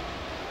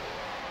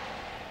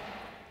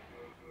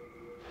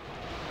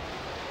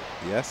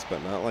 Yes,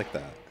 but not like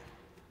that.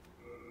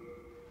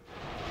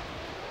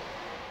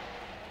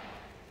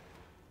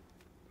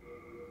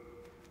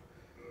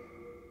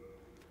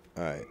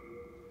 Alright.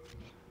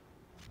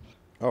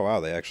 Oh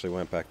wow, they actually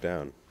went back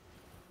down.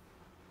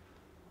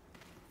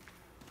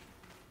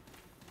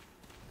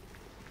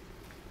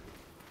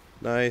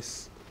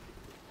 Nice.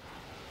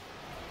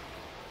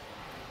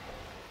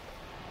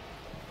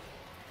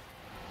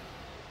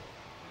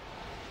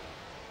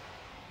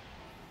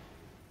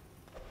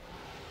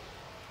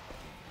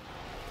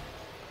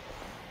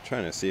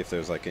 Trying to see if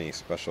there's like any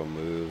special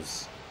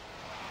moves.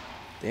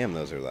 Damn,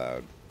 those are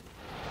loud.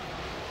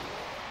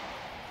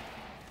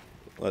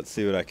 Let's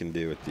see what I can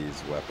do with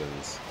these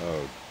weapons.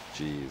 Oh,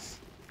 jeez.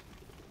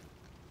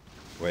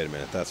 Wait a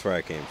minute, that's where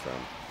I came from.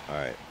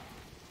 Alright.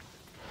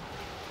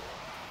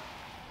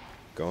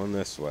 Going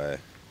this way.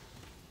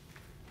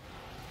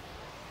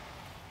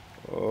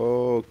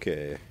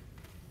 Okay.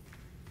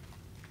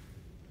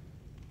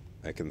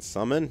 I can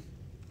summon?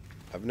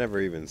 I've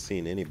never even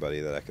seen anybody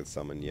that I could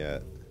summon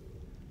yet.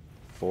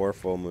 4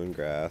 full moon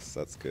grass,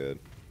 that's good.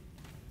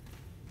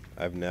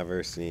 I've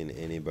never seen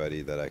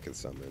anybody that I could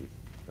summon.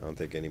 I don't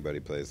think anybody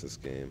plays this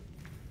game.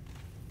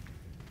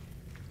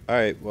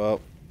 Alright,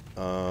 well,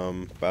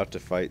 about to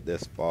fight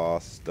this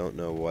boss. Don't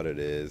know what it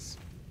is.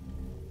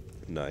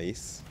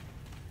 Nice.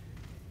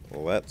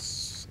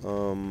 Let's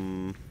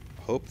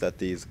hope that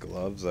these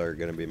gloves are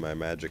going to be my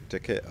magic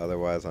ticket.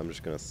 Otherwise, I'm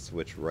just going to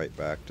switch right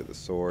back to the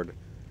sword.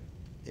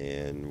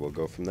 And we'll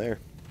go from there.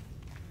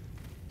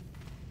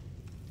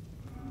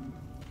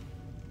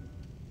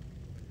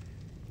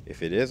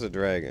 If it is a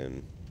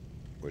dragon,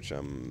 which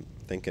I'm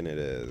thinking it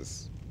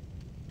is,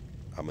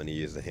 I'm going to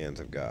use the Hands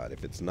of God.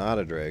 If it's not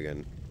a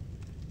dragon,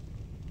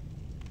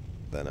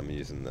 then I'm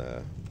using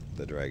the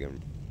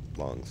dragon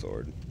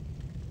longsword.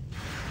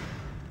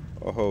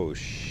 Oh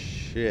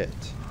shit.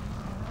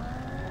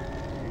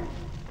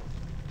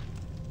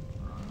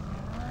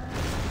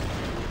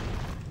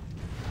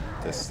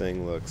 This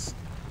thing looks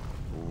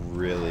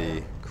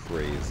really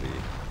crazy.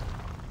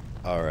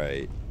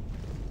 Alright.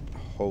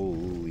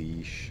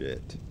 Holy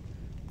shit.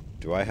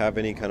 Do I have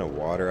any kind of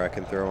water I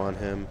can throw on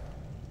him?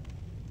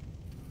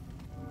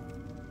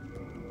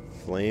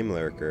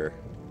 FLAMELURKER.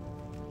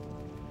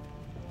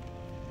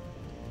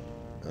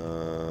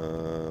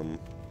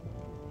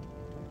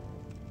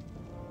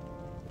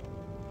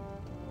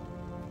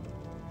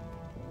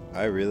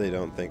 I really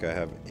don't think I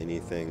have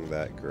anything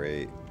that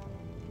great.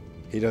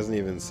 He doesn't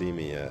even see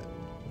me yet.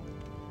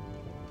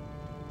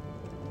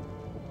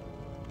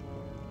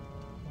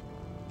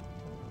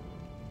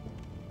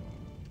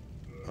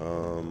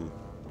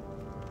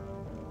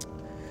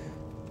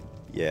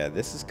 Yeah,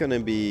 this is gonna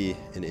be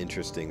an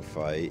interesting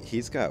fight.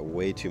 He's got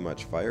way too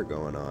much fire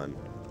going on.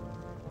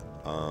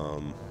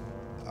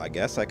 I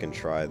guess I can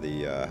try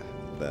the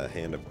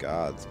Hand of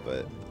Gods,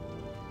 but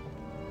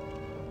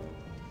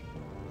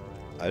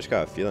I just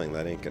got a feeling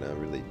that ain't gonna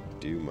really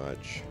do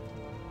much.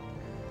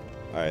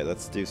 Alright,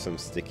 let's do some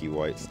sticky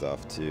white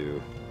stuff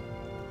too.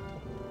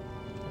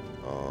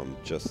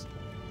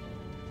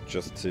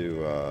 Just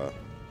to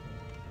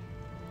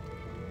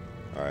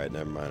alright,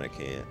 never mind, I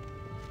can't.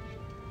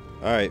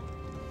 Alright,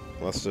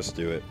 let's just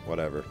do it.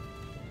 Whatever.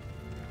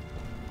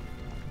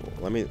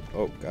 Let me...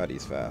 Oh, God,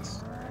 he's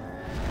fast.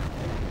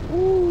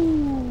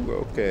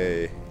 Ooh,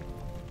 okay.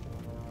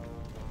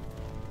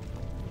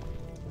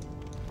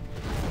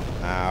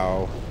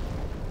 Ow.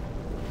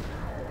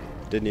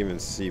 Didn't even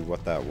see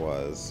what that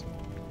was.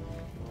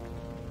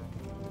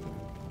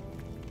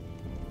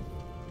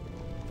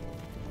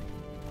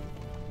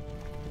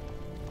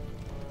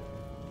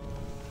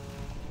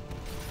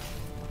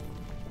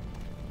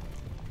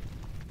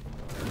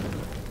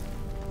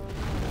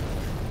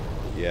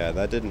 Yeah,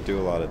 that didn't do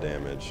a lot of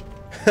damage.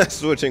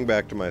 Switching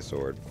back to my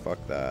sword.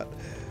 Fuck that.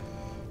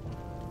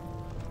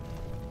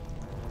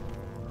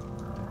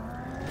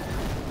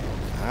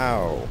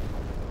 Ow.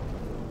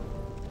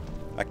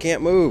 I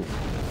can't move.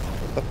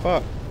 What the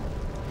fuck?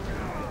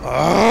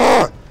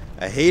 Ah!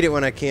 I hate it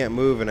when I can't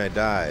move and I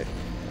die.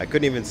 I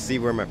couldn't even see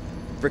where my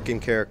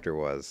freaking character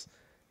was.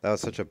 That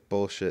was such a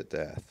bullshit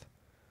death.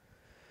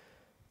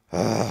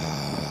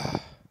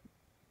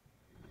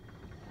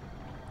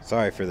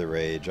 Sorry for the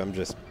rage. I'm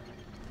just...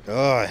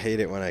 Oh, I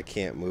hate it when I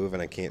can't move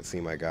and I can't see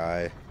my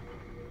guy.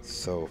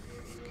 So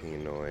fucking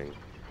annoying.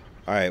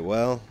 Alright,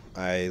 well,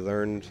 I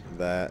learned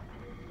that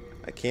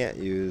I can't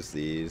use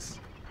these.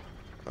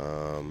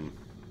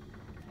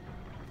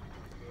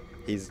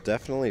 He's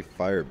definitely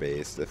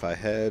fire-based. If I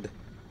had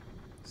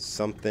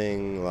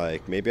something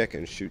like... Maybe I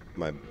can shoot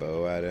my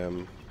bow at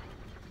him.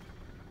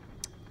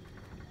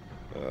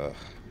 Ugh.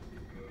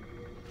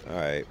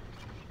 Alright.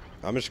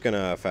 I'm just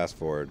gonna fast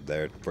forward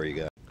there for you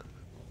guys.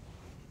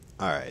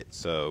 Alright,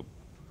 so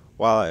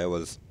while I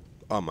was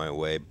on my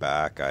way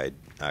back, I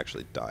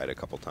actually died a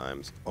couple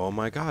times. Oh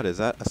my god, is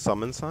that a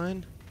summon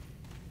sign?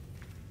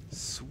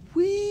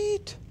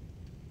 Sweet!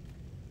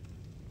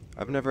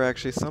 I've never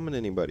actually summoned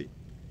anybody.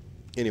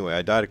 Anyway,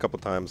 I died a couple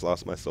times,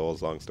 lost my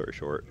souls, long story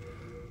short.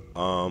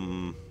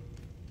 And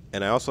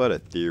I also had a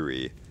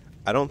theory.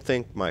 I don't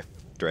think my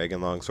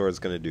Dragon Longsword is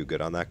going to do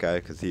good on that guy,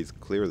 because he's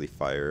clearly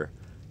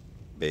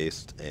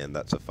fire-based, and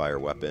that's a fire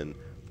weapon.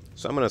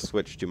 So I'm going to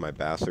switch to my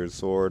Bastard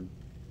Sword.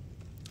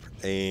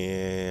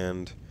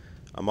 And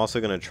I'm also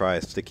going to try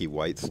sticky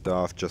white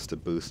stuff just to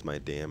boost my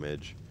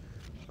damage.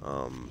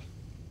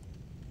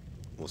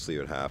 We'll see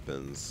what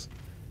happens.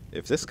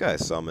 If this guy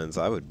summons,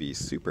 I would be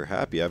super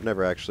happy. I've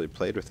never actually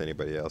played with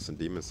anybody else in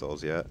Demon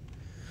Souls yet.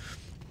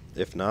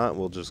 If not,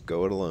 we'll just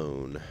go it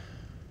alone.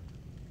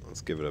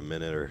 Let's give it a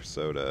minute or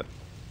so to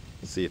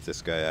see if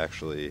this guy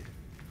actually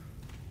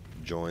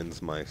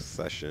joins my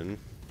session.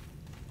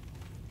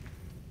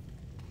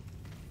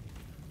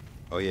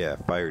 Oh yeah,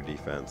 fire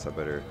defense. I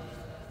better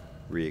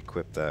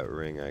re-equip that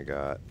ring I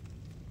got.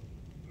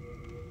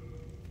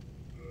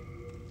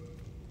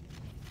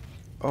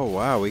 Oh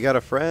wow, we got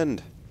a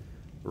friend!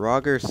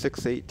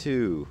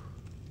 Roger682.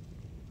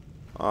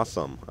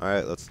 Awesome.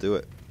 Alright, let's do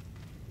it.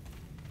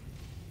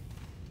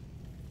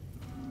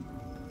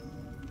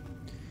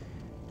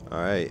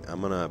 Alright,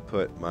 I'm gonna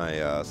put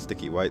my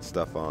sticky white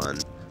stuff on,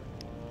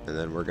 and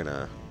then we're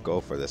gonna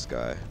go for this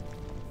guy.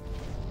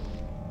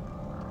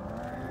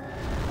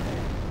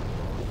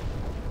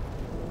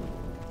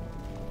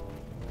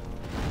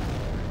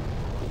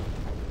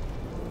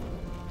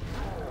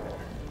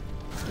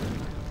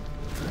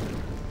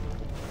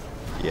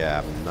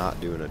 Yeah, I'm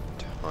not doing a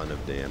ton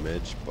of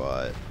damage,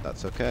 but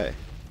that's okay.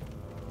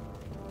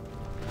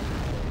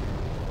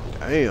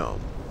 Damn.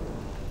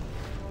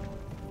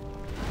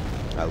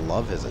 I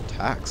love his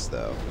attacks,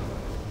 though.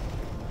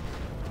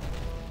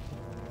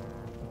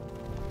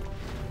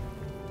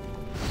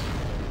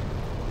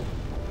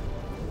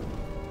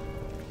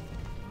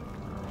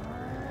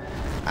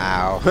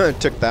 Ow.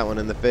 Took that one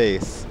in the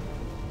face.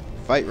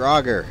 Fight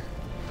Roger.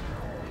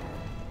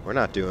 We're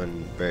not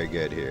doing very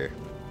good here.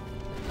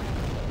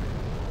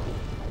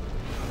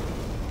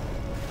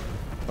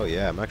 Oh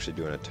yeah, I'm actually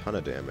doing a ton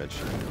of damage.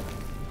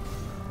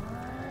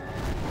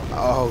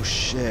 Oh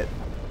shit.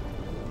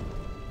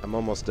 I'm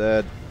almost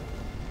dead.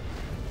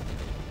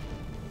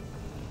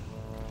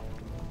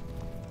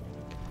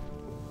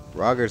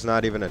 Roger's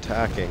not even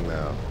attacking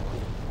though.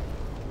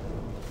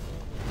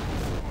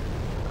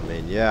 I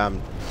mean, yeah, I'm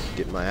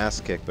getting my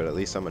ass kicked, but at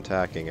least I'm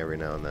attacking every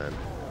now and then.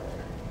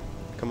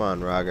 Come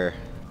on, Roger.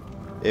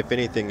 If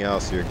anything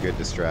else, you're a good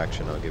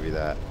distraction, I'll give you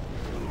that.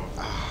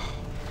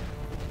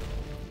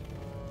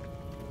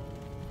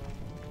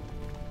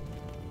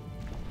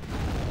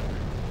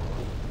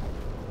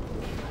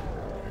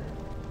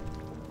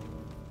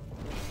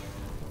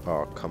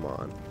 Oh, come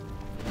on.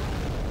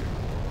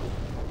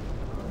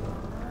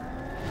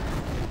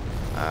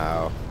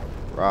 Ow.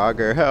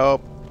 Roger,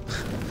 help!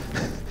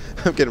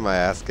 I'm getting my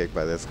ass kicked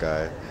by this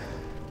guy.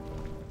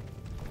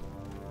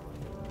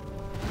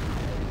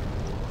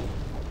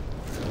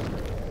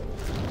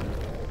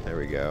 There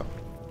we go.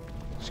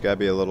 Just gotta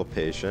be a little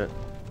patient.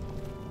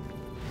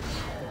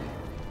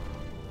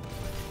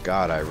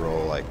 God, I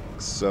roll like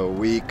so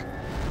weak.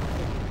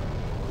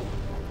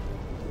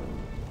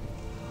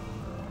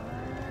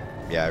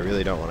 Yeah, I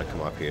really don't want to come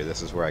up here.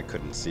 This is where I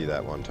couldn't see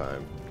that one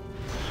time.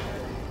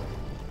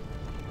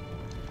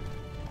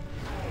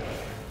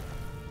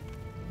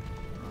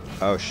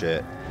 Oh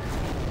shit.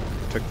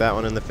 Took that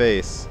one in the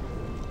face.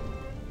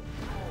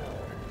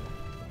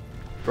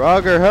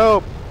 Roger,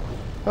 help!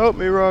 Help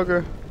me,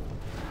 Roger!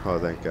 Oh,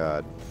 thank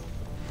God.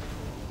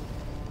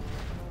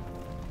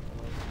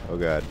 Oh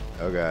God,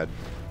 oh God,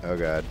 oh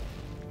God.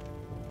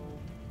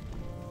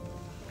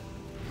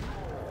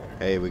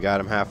 Hey, we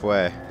got him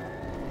halfway.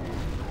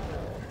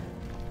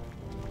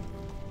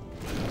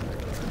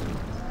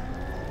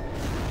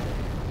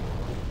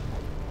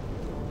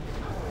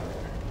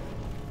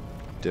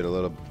 Did a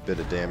little bit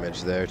of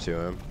damage there to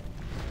him.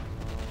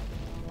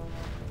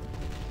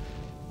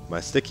 My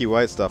sticky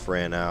white stuff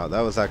ran out.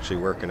 That was actually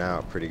working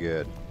out pretty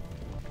good.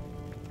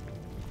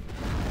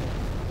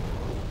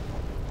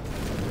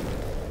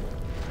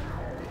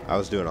 I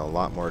was doing a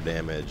lot more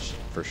damage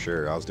for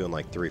sure. I was doing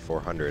like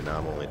 300-400. Now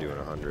I'm only doing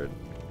 100.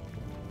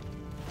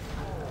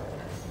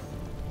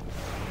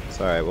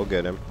 It's alright, we'll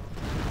get him.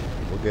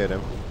 We'll get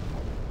him.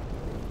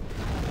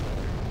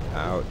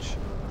 Ouch.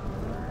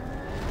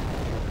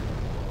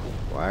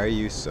 Why are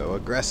you so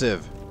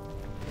aggressive?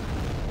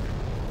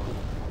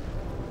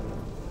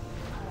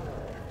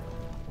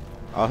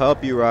 I'll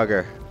help you,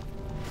 Roger.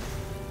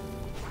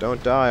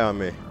 Don't die on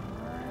me.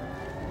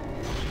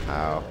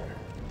 Ow.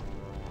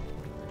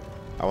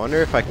 I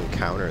wonder if I can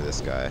counter this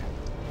guy.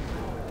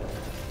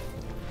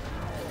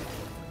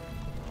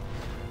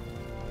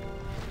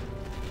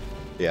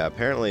 Yeah,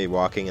 apparently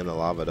walking in the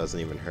lava doesn't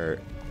even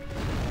hurt.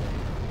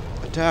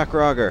 Attack,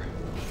 Roger!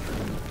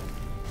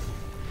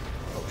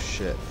 Oh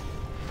shit.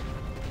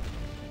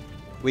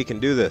 We can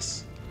do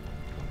this.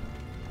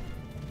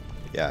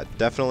 Yeah,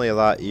 definitely a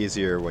lot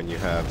easier when you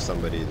have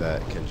somebody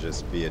that can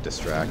just be a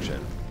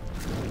distraction.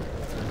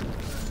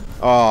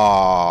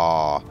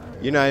 Oh,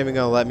 you're not even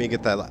gonna let me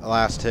get that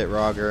last hit,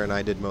 Roger, and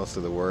I did most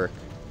of the work.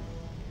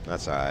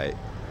 That's alright.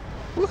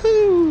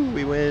 Woohoo!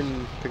 We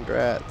win!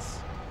 Congrats.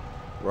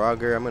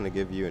 Roger, I'm gonna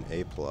give you an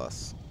A+.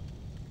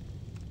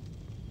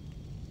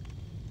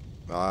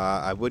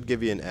 I would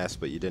give you an S,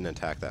 but you didn't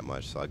attack that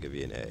much, so I'll give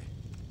you an A.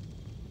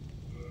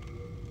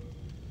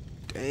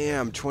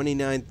 Damn,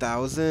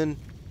 29,000?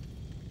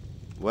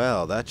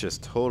 Well, that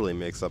just totally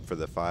makes up for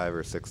the 5,000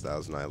 or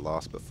 6,000 I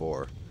lost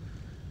before.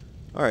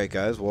 Alright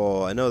guys,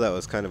 well I know that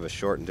was kind of a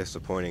short and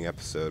disappointing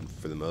episode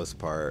for the most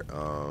part,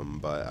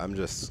 but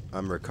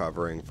I'm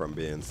recovering from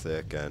being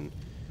sick, and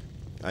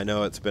I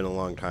know it's been a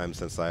long time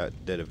since I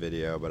did a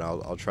video, but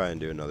I'll try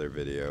and do another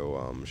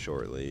video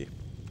shortly.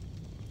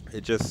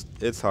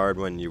 It's hard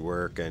when you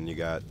work and you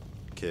got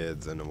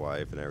kids and a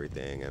wife and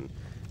everything, and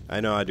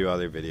I know I do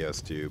other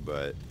videos too,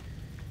 but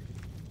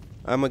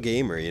I'm a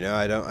gamer, you know.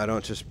 I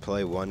don't just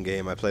play one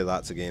game. I play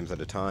lots of games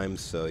at a time,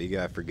 so you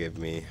gotta forgive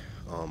me.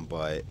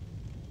 But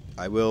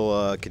I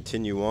will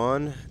continue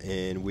on,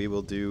 and we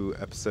will do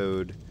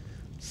episode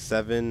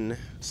 7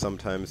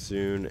 sometime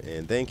soon.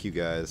 And thank you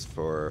guys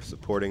for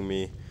supporting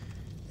me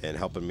and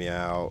helping me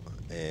out.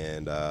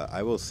 And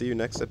I will see you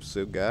next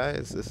episode,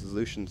 guys. This is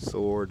Lucian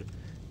Sword.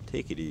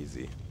 Take it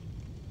easy.